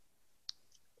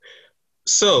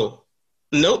 So,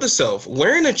 note to self,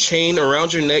 wearing a chain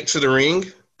around your neck to the ring,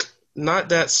 not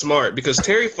that smart, because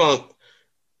Terry Funk,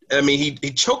 I mean,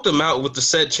 he choked him out with the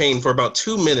said chain for about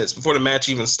 2 minutes before the match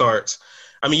even starts.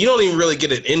 I mean, you don't even really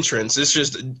get an entrance. It's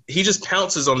just, he just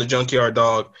pounces on the Junkyard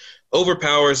Dog,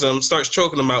 overpowers him, starts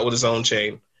choking him out with his own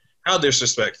chain. How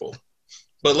disrespectful.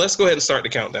 But let's go ahead and start the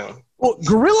countdown. Well,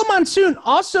 Gorilla Monsoon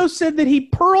also said that he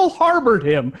Pearl Harbored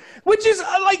him, which is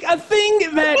like a thing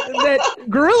that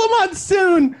Gorilla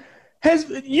Monsoon has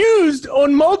used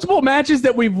on multiple matches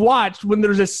that we've watched when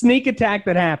there's a sneak attack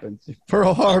that happens.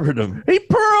 Pearl Harbored him. He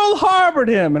Pearl Harbored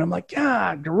him. And I'm like,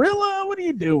 God, Gorilla, what are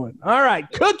you doing? All right,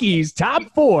 Cookies, top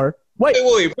 4. Wait.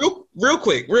 Wait, real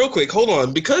quick. Hold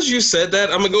on. Because you said that,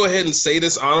 I'm going to go ahead and say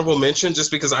this honorable mention just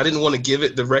because I didn't want to give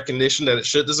it the recognition that it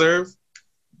should deserve.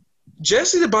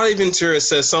 Jesse the Body Ventura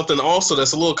says something also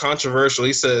that's a little controversial.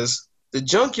 He says, the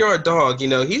Junkyard Dog,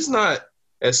 he's not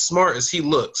as smart as he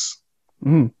looks.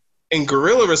 Mm. And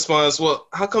Gorilla responds, well,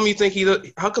 how come you think he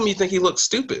looks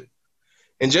stupid?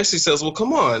 And Jesse says, well,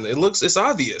 come on. It's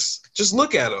obvious. Just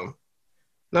look at him.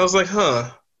 And I was like,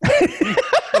 huh.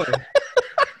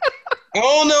 I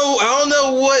don't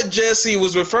know what Jesse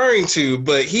was referring to,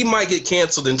 but he might get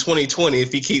canceled in 2020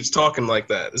 if he keeps talking like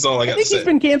that. That's all I got to think say. he's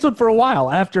been canceled for a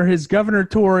while after his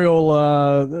gubernatorial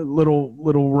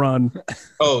little run.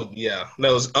 Oh, yeah.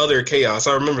 That was utter chaos.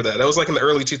 I remember that. That was like in the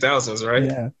early 2000s, right?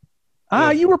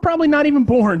 Yeah. You were probably not even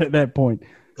born at that point.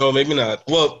 Oh, maybe not.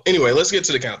 Well, anyway, let's get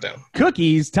to the countdown.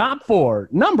 Cookies, top 4.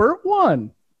 Number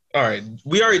 1. All right.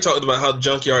 We already talked about how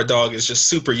Junkyard Dog is just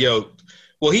super yoked.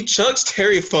 Well, he chucks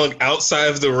Terry Funk outside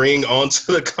of the ring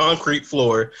onto the concrete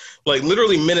floor, like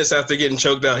literally minutes after getting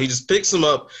choked out. He just picks him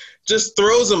up, just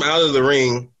throws him out of the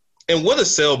ring. And what a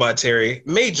sell by Terry.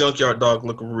 Made Junkyard Dog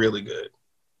look really good.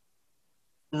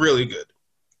 Really good.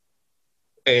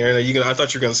 Hey, Aaron, I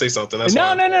thought you were going to say something. That's No.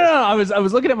 I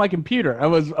was looking at my computer. I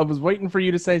was waiting for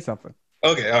you to say something.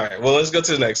 Okay, all right. Well, let's go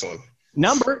to the next one.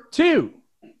 Number 2.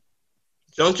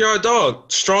 Junkyard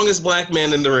Dog, strongest black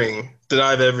man in the ring that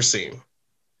I've ever seen.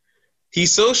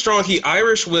 He's so strong, he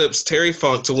Irish whips Terry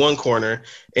Funk to one corner,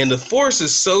 and the force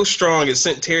is so strong it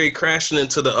sent Terry crashing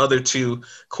into the other 2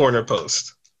 corner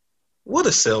posts. What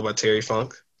a sell by Terry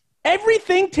Funk.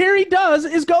 Everything Terry does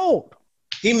is gold.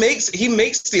 He makes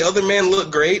the other man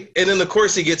look great, and then, of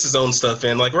course, he gets his own stuff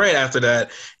in. Like, right after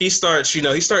that, he starts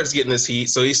getting his heat,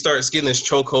 so he starts getting his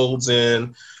chokeholds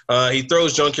in. He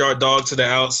throws Junkyard Dog to the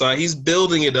outside. He's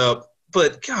building it up.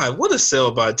 But, God, what a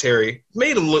sell by Terry.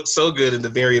 Made him look so good in the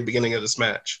very beginning of this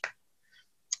match.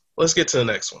 Let's get to the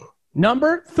next one.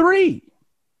 Number 3.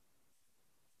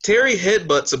 Terry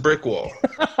headbutts a brick wall.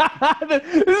 This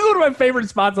is one of my favorite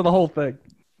spots of the whole thing.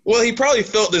 Well, he probably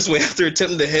felt this way after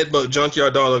attempting to headbutt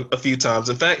Junkyard Dog a few times.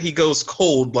 In fact, he goes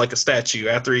cold like a statue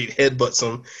after he headbutts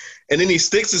him. And then he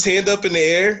sticks his hand up in the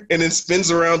air and then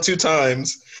spins around 2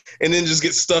 times and then just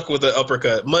gets stuck with an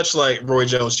uppercut, much like Roy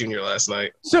Jones Jr. last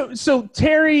night. So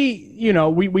Terry, you know,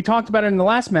 we talked about it in the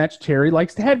last match. Terry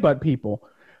likes to headbutt people.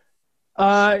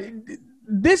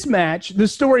 This match, the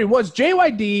story was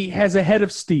JYD has a head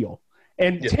of steel,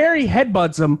 and Terry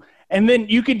headbutts him, and then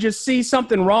you can just see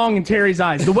something wrong in Terry's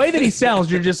eyes. The way that he sells,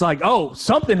 you're just like, oh,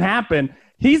 something happened.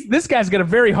 This guy's got a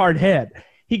very hard head.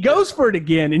 He goes for it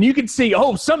again, and you can see,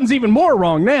 oh, something's even more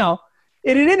wrong now.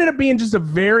 And it ended up being just a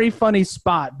very funny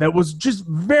spot that was just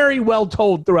very well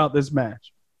told throughout this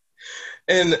match.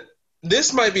 And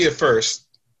this might be a first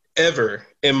ever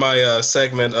in my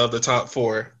segment of the top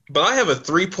 4, but I have a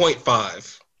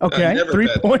 3.5. Okay,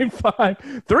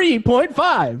 3.5.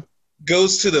 3.5.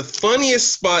 Goes to the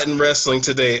funniest spot in wrestling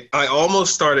today. I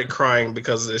almost started crying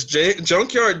because of this.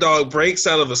 Junkyard Dog breaks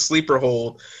out of a sleeper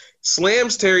hold,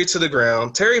 slams Terry to the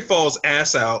ground. Terry falls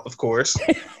ass out, of course.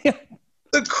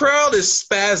 The crowd is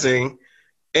spazzing,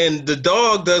 and the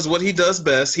dog does what he does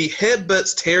best. He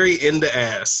headbutts Terry in the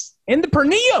ass. In the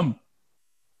perineum.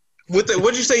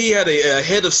 What'd you say? He had a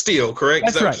head of steel, correct?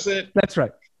 That's Is that right. What you said? That's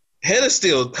right. Head of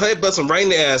steel, headbutts him right in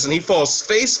the ass, and he falls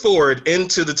face forward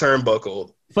into the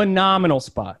turnbuckle. Phenomenal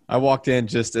spot. I walked in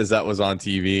just as that was on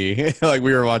TV. Like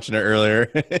we were watching it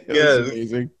earlier. It was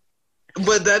amazing.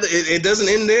 But it doesn't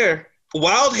end there.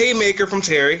 Wild haymaker from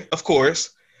Terry, of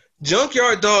course.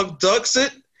 Junkyard Dog ducks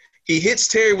it. He hits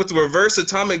Terry with the reverse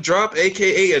atomic drop,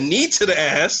 a.k.a. a knee to the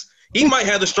ass. He might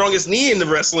have the strongest knee in the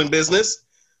wrestling business.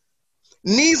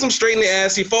 Knees him straight in the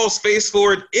ass. He falls face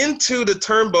forward into the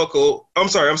turnbuckle. I'm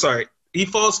sorry. He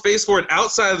falls face forward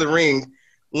outside of the ring,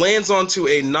 lands onto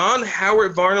a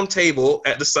non-Howard Varnum table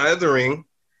at the side of the ring.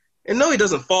 And no, he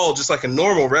doesn't fall just like a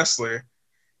normal wrestler.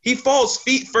 He falls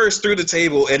feet first through the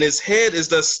table, and his head is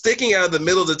thus sticking out of the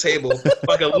middle of the table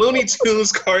like a Looney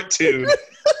Tunes cartoon.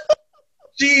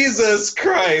 Jesus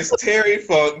Christ, Terry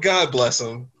Funk. God bless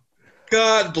him.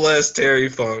 God bless Terry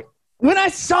Funk. When I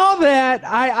saw that,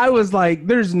 I was like,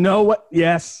 there's no way.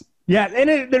 Yes. Yeah,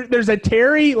 and there's a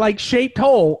Terry like shaped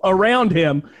hole around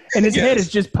him, and his head is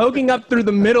just poking up through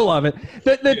the middle of it.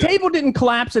 The table didn't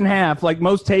collapse in half like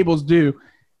most tables do.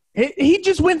 He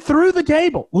just went through the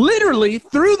table, literally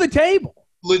through the table.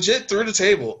 Legit through the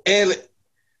table. And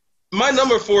my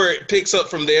number 4 picks up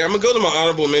from there. I'm going to go to my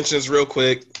honorable mentions real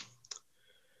quick.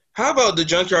 How about the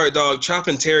Junkyard Dog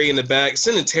chopping Terry in the back,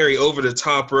 sending Terry over the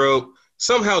top rope?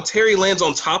 Somehow Terry lands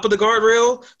on top of the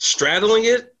guardrail, straddling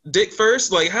it, dick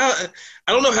first. Like, how?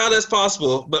 I don't know how that's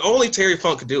possible, but only Terry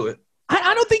Funk could do it.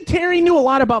 I don't think Terry knew a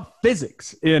lot about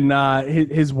physics in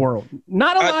his world.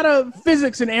 Not a lot of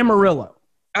physics in Amarillo.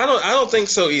 I don't think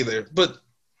so either. But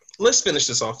let's finish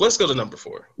this off. Let's go to number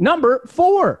 4. Number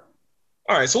 4.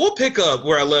 All right, so we'll pick up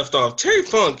where I left off. Terry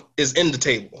Funk is in the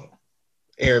table.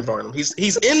 Aaron Varnum. He's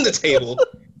in the table,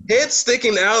 head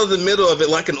sticking out of the middle of it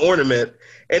like an ornament,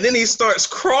 and then he starts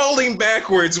crawling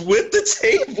backwards with the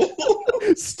table.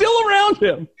 Still around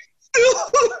him.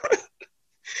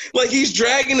 Like he's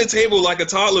dragging the table like a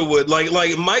toddler would,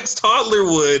 like Mike's toddler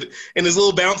would in his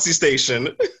little bouncy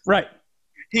station. Right.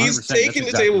 He's taking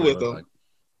the table with him.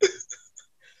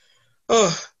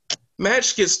 Oh,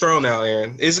 match gets thrown out,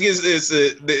 Aaron.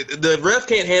 The ref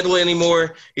can't handle it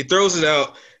anymore. He throws it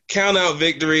out. Count out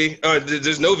victory.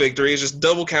 There's no victory. It's just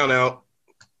double count out.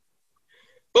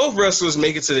 Both wrestlers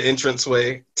make it to the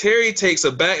entranceway. Terry takes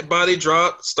a back body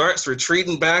drop, starts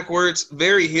retreating backwards,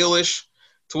 very heelish,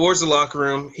 towards the locker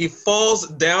room. He falls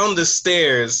down the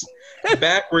stairs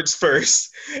backwards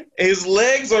first. His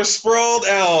legs are sprawled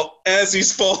out as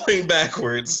he's falling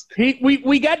backwards.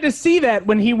 We got to see that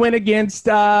when he went against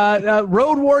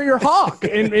Road Warrior Hawk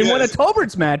in one of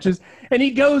Tolbert's matches, and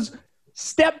he goes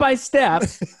step by step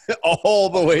all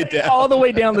the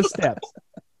way down the steps.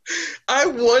 I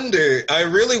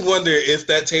really wonder if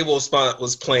that table spot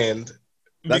was planned.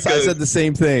 I said the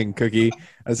same thing, Cookie.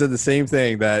 I said the same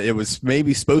thing, that it was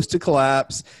maybe supposed to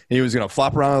collapse and he was going to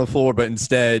flop around on the floor, but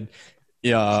instead he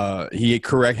had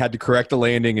to correct the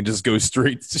landing and just go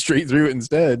straight through it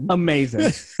instead.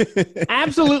 Amazing.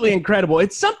 Absolutely incredible.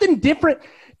 It's something different.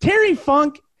 Terry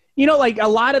Funk, like a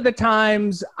lot of the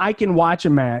times I can watch a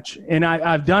match, and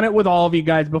I've done it with all of you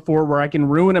guys before, where I can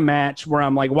ruin a match where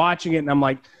I'm like watching it and I'm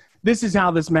like, this is how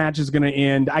this match is going to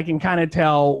end. I can kind of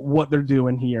tell what they're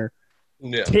doing here.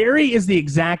 Yeah. Terry is the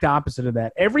exact opposite of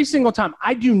that. Every single time,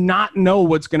 I do not know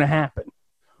what's going to happen.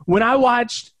 When I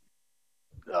watched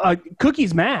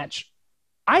Cookie's match,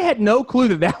 I had no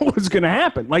clue that was going to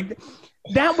happen. Like,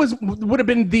 that would have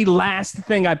been the last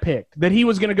thing I picked, that he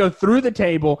was going to go through the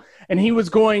table and he was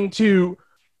going to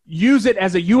use it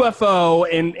as a UFO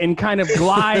and kind of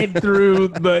glide through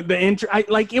the intro.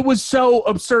 Like, it was so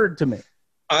absurd to me.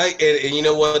 And you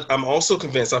know what? I'm also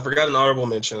convinced. I forgot an honorable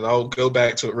mention, and I'll go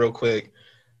back to it real quick.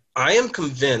 I am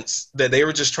convinced that they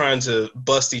were just trying to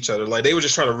bust each other. Like, they were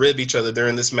just trying to rib each other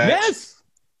during this match. Yes.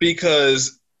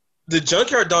 Because the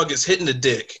Junkyard Dog gets hit in the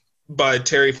dick by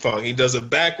Terry Funk. He does a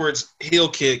backwards heel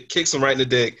kick, kicks him right in the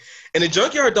dick. And the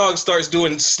Junkyard Dog starts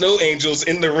doing snow angels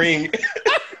in the ring.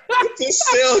 The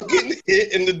Cell getting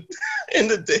hit in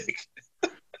the dick.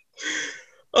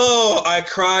 Oh, I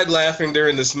cried laughing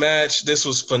during this match. This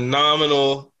was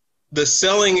phenomenal. The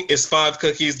selling is 5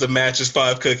 cookies. The match is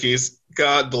 5 cookies.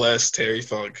 God bless Terry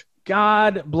Funk.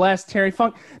 God bless Terry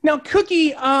Funk. Now,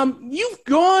 Cookie, you've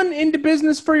gone into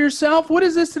business for yourself. What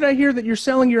is this that I hear that you're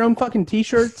selling your own fucking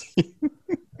T-shirts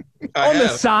on the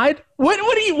side? Why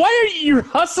are you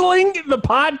hustling the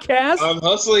podcast? I'm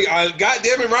hustling. God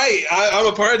damn it right. I'm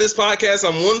a part of this podcast.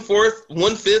 I'm 1/4,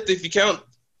 1/5 if you count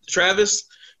Travis.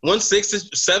 1/6,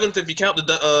 7th if you count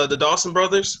the Dawson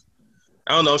brothers.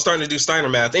 I don't know. I'm starting to do Steiner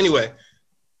math. Anyway,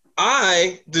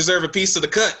 I deserve a piece of the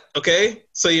cut. Okay,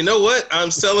 so you know what? I'm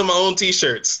selling my own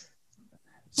T-shirts.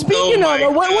 Speaking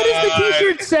of, what does the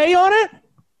T-shirt say on it?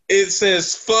 It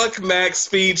says "Fuck Max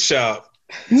Speed Shop."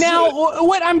 Now,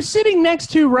 what I'm sitting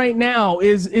next to right now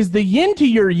is the yin to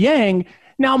your yang.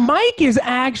 Now, Mike is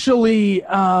actually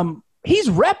he's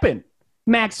repping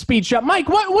Max Speed Shop. Mike,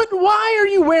 why are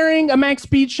you wearing a Max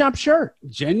Speed Shop shirt?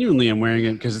 Genuinely, I'm wearing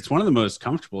it because it's one of the most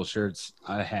comfortable shirts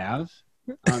I have.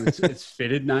 It's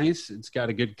fitted nice. It's got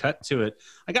a good cut to it.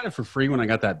 I got it for free when I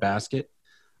got that basket.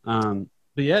 But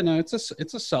yeah, no, it's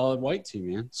a solid white tee,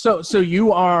 man. So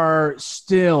you are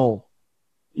still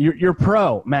you're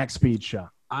pro Max Speed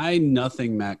Shop.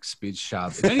 Nothing Max Speed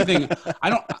Shop. If anything, I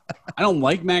don't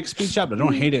like Max Speed Shop, but I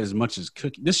don't hate it as much as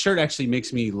Cookie. This shirt actually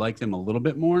makes me like them a little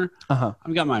bit more.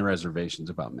 I've got my reservations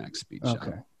about Max Speed Shop.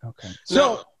 Okay.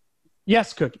 So,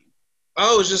 yes, Cookie.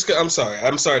 I'm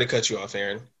sorry to cut you off,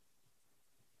 Aaron.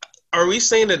 Are we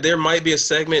saying that there might be a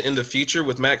segment in the future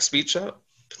with Max Speed Shop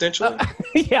potentially?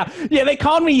 Yeah. They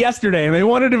called me yesterday and they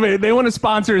want to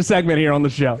sponsor a segment here on the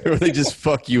show. Or they just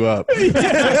fuck you up. They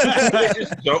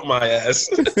just jump my ass.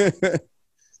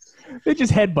 They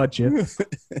just headbutt you.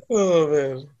 Oh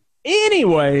man.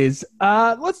 Anyways,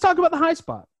 let's talk about the high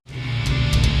spot.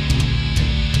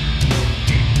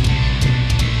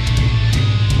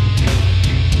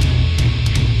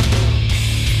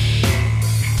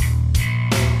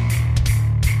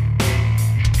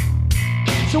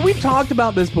 So we've talked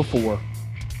about this before.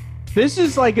 This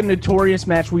is like a notorious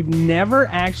match. We've never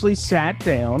actually sat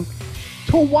down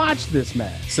to watch this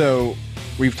match. So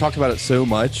we've talked about it so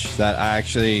much that I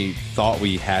actually thought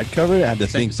we had covered it. I had to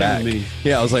think back.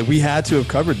 Yeah, I was like, we had to have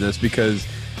covered this because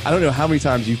I don't know how many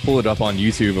times you pull it up on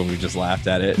YouTube and we just laughed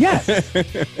at it. Yes.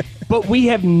 But we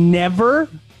have never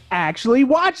actually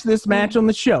watched this match on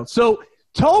the show. So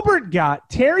Tolbert got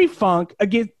Terry Funk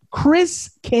against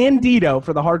Chris Candido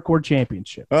for the Hardcore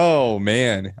Championship. Oh,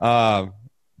 man.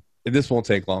 This won't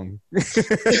take long.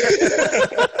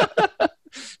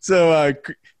 So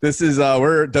this is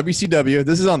we're WCW.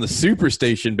 This is on the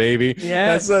Superstation, baby.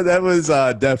 Yeah, that was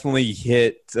definitely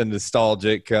hit a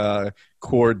nostalgic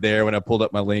chord there when I pulled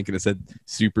up my link and it said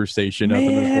Superstation up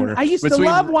in the corner. I used to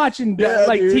love watching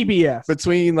TBS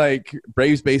between like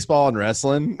Braves baseball and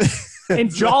wrestling. And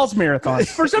Jaws marathons.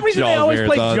 For some reason, they always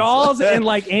play Jaws and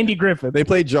like Andy Griffith. They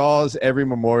play Jaws every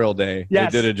Memorial Day.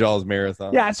 Yes. They did a Jaws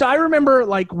marathon. Yeah, so I remember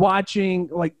like watching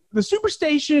like the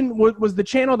Superstation was the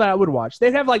channel that I would watch.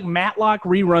 They'd have like Matlock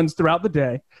reruns throughout the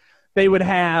day. They would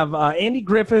have Andy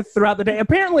Griffith throughout the day.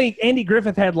 Apparently, Andy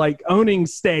Griffith had like owning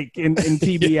stake in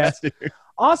TBS. Yeah,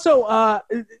 also,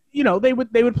 they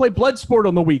would play Bloodsport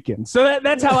on the weekend. So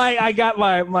that's how I got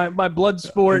my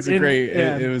Bloodsport.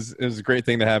 It was a great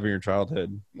thing to have in your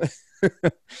childhood.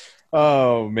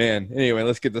 Oh man. Anyway,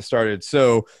 let's get this started.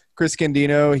 So Chris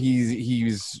Candido,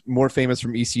 he's more famous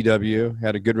from ECW.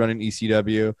 Had a good run in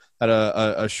ECW. Had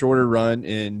a shorter run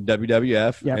in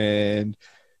WWF, yep. And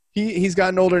he's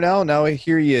gotten older now. Now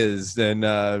here he is in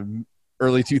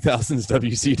early 2000s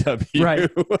WCW. Right.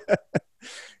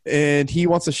 And he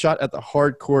wants a shot at the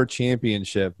Hardcore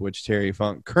Championship, which Terry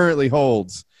Funk currently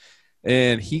holds.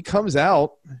 And he comes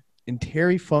out in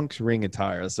Terry Funk's ring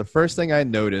attire. That's the first thing I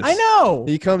noticed. I know.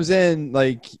 He comes in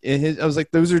like I was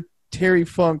like, those are Terry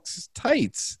Funk's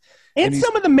tights. And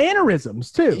some of the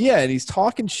mannerisms too. Yeah, and he's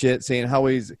talking shit, saying how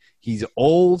he's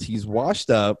old, he's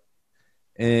washed up.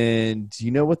 And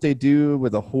you know what they do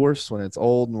with a horse when it's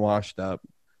old and washed up?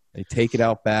 They take it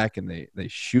out back and they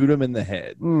shoot him in the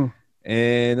head.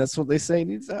 And that's what they say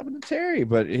needs to happen to Terry.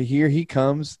 But here he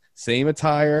comes, same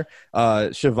attire.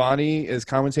 Shivani is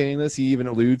commentating this. He even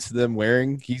alludes to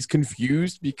them he's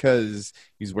confused because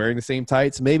he's wearing the same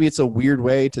tights. Maybe it's a weird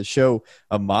way to show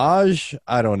homage.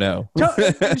 I don't know.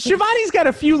 Shivani's got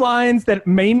a few lines that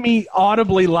made me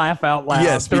audibly laugh out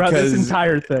loud throughout this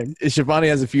entire thing. Shivani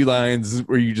has a few lines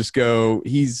where you just go,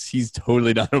 he's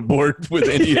totally not on board with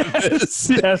any of this.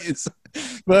 Yes.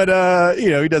 But,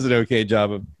 he does an okay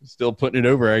job of still putting it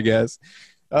over, I guess.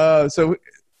 So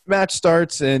match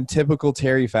starts in typical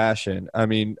Terry fashion. I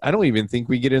mean, I don't even think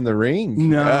we get in the ring.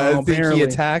 No, I think barely. he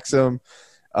attacks him,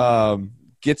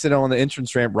 gets it on the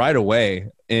entrance ramp right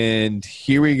away. And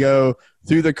here we go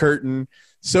through the curtain.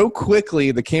 So quickly,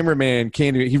 the cameraman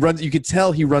you could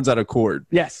tell he runs out of cord.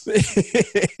 Yes.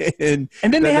 and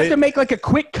then they have to make like a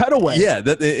quick cutaway. Yeah, and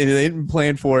they didn't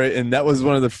plan for it, and that was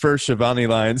one of the first Shivani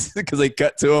lines because they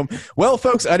cut to him. Well,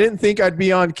 folks, I didn't think I'd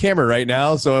be on camera right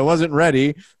now, so I wasn't ready.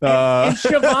 And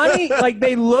Shivani,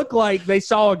 they look like they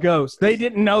saw a ghost. They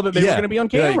didn't know that they were going to be on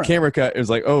camera. Yeah, camera cut. It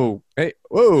was like, oh, hey,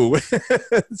 whoa.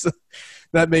 So,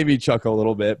 that made me chuckle a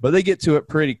little bit, but they get to it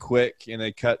pretty quick, and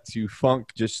they cut to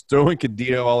Funk just throwing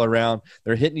Candido all around.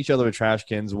 They're hitting each other with trash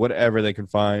cans, whatever they can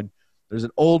find. There's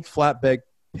an old flatbed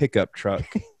pickup truck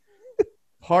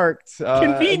parked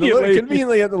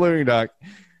conveniently at the loading dock,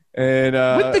 and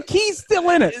with the keys still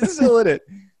in it. It's still in it.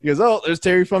 He goes, "Oh, there's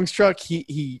Terry Funk's truck."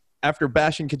 He after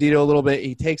bashing Candido a little bit,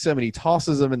 he takes him and he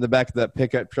tosses him in the back of that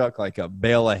pickup truck like a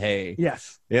bale of hay.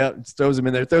 Yes. Yeah, throws him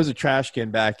in there. Throws a trash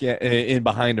can back in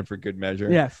behind him for good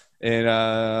measure. Yes.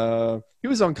 And he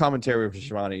was on commentary with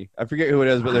Shivani. I forget who it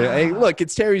is, but they're, hey, look,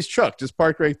 it's Terry's truck just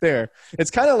parked right there. It's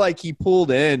kind of like he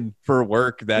pulled in for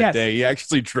work that day. He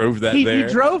actually drove there. He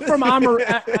drove from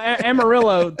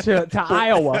Amarillo to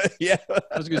Iowa. Yeah.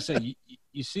 I was going to say,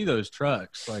 you see those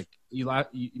trucks, like you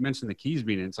mentioned the keys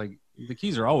being in. It's like the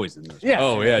keys are always in those. Yeah.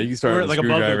 Oh yeah, you can start with like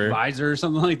above the visor or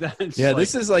something like that. It's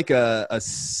this is like a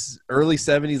early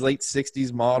 70s, late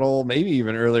 60s model, maybe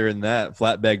even earlier than that,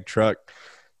 flatbed truck.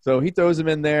 So he throws him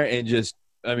in there and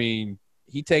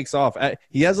he takes off.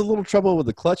 He has a little trouble with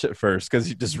the clutch at first because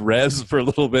he just revs for a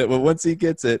little bit, but once he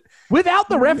gets it, without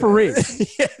the referee,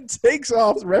 takes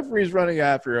off. The referee's running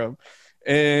after him.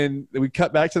 And we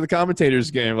cut back to the commentators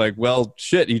game. Like, well,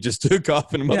 shit, he just took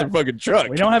off in a motherfucking truck.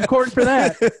 We don't have cord for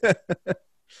that.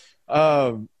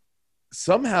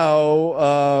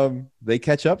 Somehow they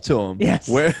catch up to him. Yes.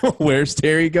 Where's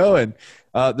Terry going?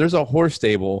 There's a horse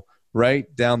stable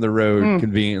right down the road,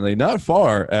 conveniently, not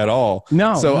far at all.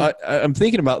 No. So I'm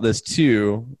thinking about this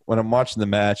too when I'm watching the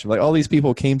match. I'm like, all these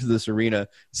people came to this arena to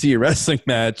see a wrestling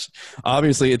match.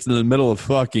 Obviously, it's in the middle of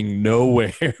fucking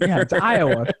nowhere. Yeah, it's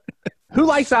Iowa. Who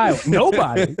likes Iowa?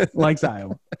 Nobody likes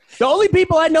Iowa. The only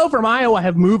people I know from Iowa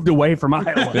have moved away from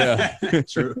Iowa. Yeah,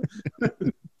 true.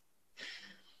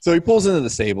 So he pulls into the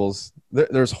stables.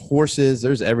 There's horses.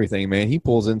 There's everything, man. He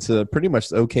pulls into pretty much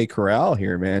the OK Corral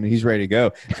here, man. He's ready to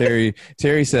go.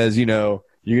 Terry says, you're going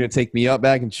to take me out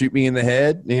back and shoot me in the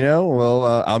head?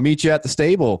 Well, I'll meet you at the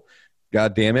stable.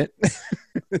 God damn it.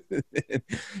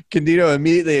 Candido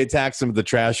immediately attacks him with the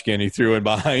trash can he threw in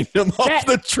behind him off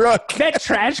the truck. That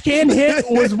trash can hit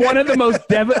was one of the most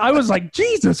I was like,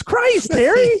 Jesus Christ,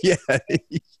 Terry. Yeah,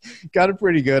 got it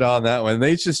pretty good on that one.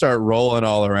 They just start rolling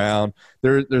all around.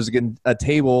 There's a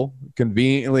table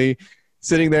conveniently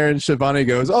sitting there, and Shivani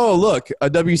goes, "Oh, look, a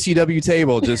WCW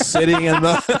table just sitting in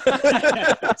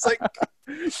the." It's like,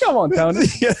 come on, Tony.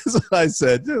 Yeah, that's what I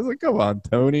said. I was like, come on,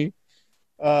 Tony.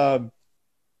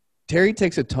 Terry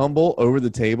takes a tumble over the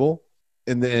table,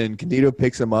 and then Candido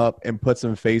picks him up and puts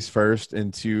him face first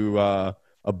into a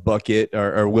bucket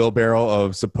or wheelbarrow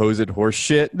of supposed horse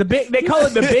shit. They call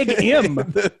it the Big M.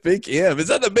 The Big M. Is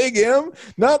that the Big M?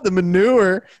 Not the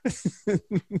manure.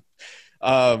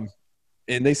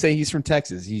 And they say he's from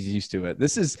Texas. He's used to it.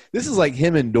 This is like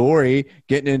him and Dory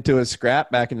getting into a scrap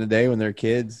back in the day when they're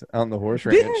kids out on the horse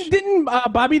ranch. Didn't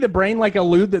Bobby the Brain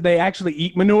allude that they actually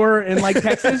eat manure in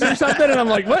Texas or something? And I'm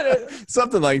like, what?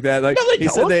 Something like that. Like, no, he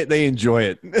said they enjoy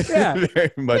it. Yeah,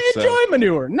 very much. They enjoy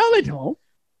manure. No, they don't.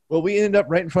 Well, we ended up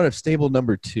right in front of stable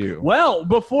number 2. Well,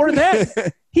 before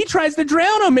that, he tries to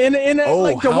drown him in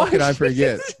how could I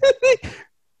forget?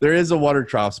 There is a water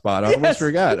trough spot. I almost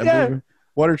forgot. Yeah.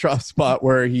 Water trough spot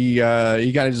where he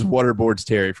kind of just waterboards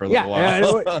Terry for a little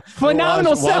while.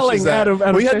 Phenomenal selling out of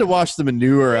we had to wash the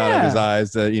manure out of his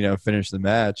eyes to finish the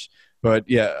match. But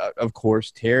yeah, of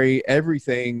course, Terry,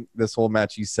 everything this whole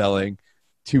match he's selling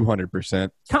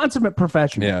 200%. Consummate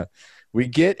professional. Yeah. We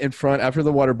get in front after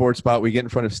the waterboard spot. We get in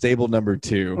front of stable number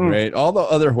 2, right? All the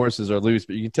other horses are loose,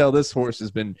 but you can tell this horse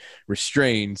has been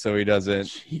restrained so he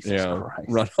doesn't,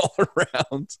 run all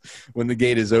around when the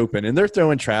gate is open. And they're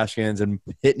throwing trash cans and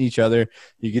hitting each other.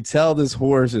 You can tell this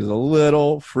horse is a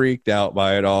little freaked out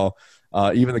by it all.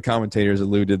 Even the commentators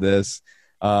allude to this.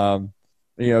 Terry,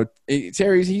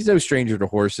 he's no stranger to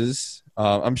horses.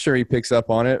 I'm sure he picks up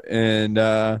on it,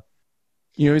 and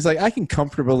he's like, I can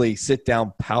comfortably sit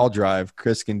down pile drive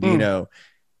Chris Candido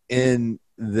in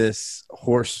this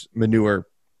horse manure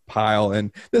pile.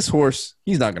 And this horse,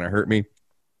 he's not going to hurt me.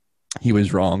 He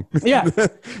was wrong. Yeah.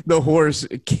 The horse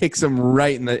kicks him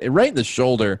right in the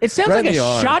shoulder. It sounds right like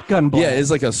a shotgun blow. Yeah, it's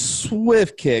like a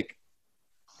swift kick.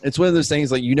 It's one of those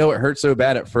things like, it hurt so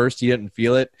bad at first, he didn't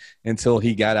feel it until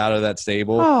he got out of that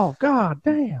stable. Oh, God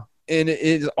damn. And it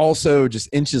is also just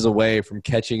inches away from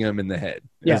catching him in the head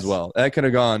as well. That could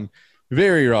have gone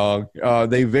very wrong.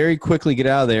 They very quickly get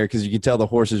out of there because you can tell the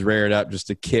horse is reared up just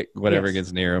to kick whatever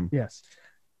gets near him. Yes.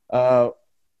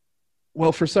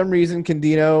 Well, for some reason,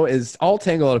 Candido is all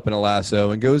tangled up in a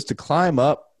lasso and goes to climb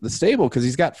up the stable because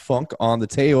he's got Funk on the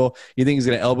tail. You think he's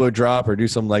going to elbow drop or do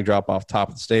some leg drop off top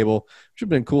of the stable, which would have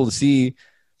been cool to see.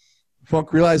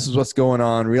 Funk realizes what's going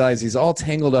on, realizes he's all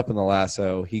tangled up in the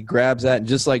lasso. He grabs that, and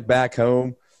just like back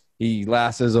home, he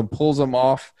lassos him, pulls him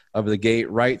off of the gate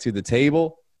right to the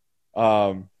table.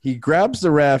 He grabs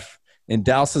the ref and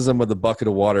douses him with a bucket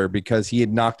of water because he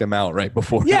had knocked him out right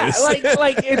before this.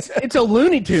 like it's a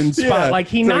Looney Tunes spot. Yeah. Like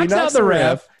he knocks out the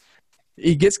ref.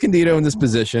 He gets Candido in this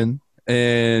position,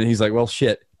 and he's like, well,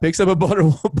 shit. Picks up a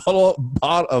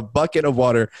bucket of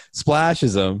water,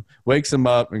 splashes him, wakes him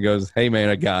up, and goes, hey, man,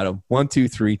 I got him. 1, 2,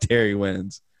 3, Terry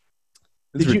wins.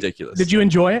 It's ridiculous. Did you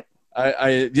enjoy it?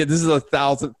 This is the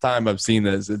 1,000th time I've seen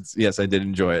this. Yes, I did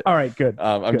enjoy it. All right, good.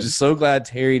 I'm just so glad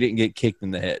Terry didn't get kicked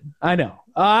in the head. I know.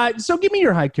 So give me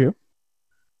your haiku.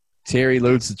 Terry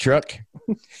loads the truck.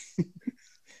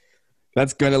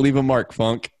 That's going to leave a mark,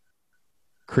 Funk.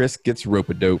 Chris gets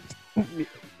rope-a-doped.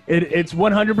 It's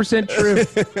 100% true.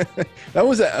 That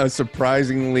was a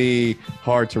surprisingly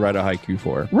hard to write a haiku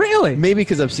for. Really? Maybe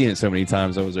because I've seen it so many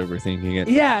times, I was overthinking it.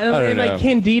 Yeah, and like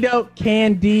Candido.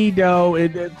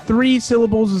 3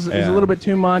 syllables is a little bit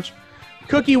too much.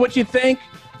 Cookie, what you think?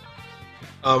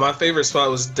 My favorite spot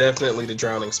was definitely the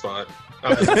drowning spot.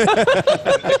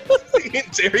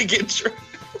 Terry gets drowned.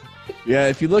 Yeah,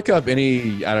 if you look up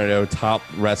any, top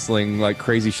wrestling, like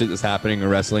crazy shit that's happening in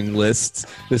wrestling lists,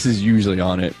 this is usually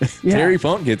on it. Yeah. Terry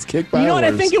Funk gets kicked by You know what?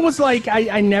 horse. I think it was like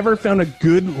I never found a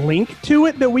good link to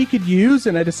it that we could use,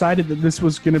 and I decided that this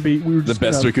was going to be the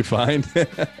best we could find.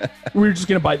 We were just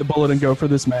going to bite the bullet and go for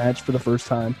this match for the first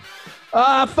time.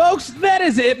 Folks, that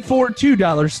is it for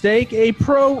 $2 Steak, a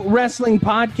pro wrestling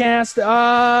podcast.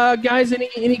 Guys,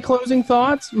 any closing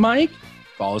thoughts? Mike?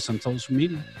 Follow us on social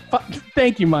media.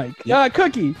 Thank you, Mike. Yep.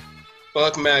 Cookie.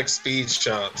 Fuck Max Speed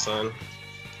Shop, son.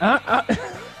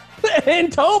 And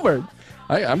Tolbert.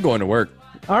 I'm going to work.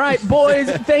 All right, boys.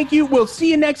 Thank you. We'll see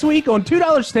you next week on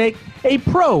 $2 Steak, a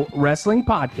pro wrestling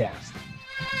podcast.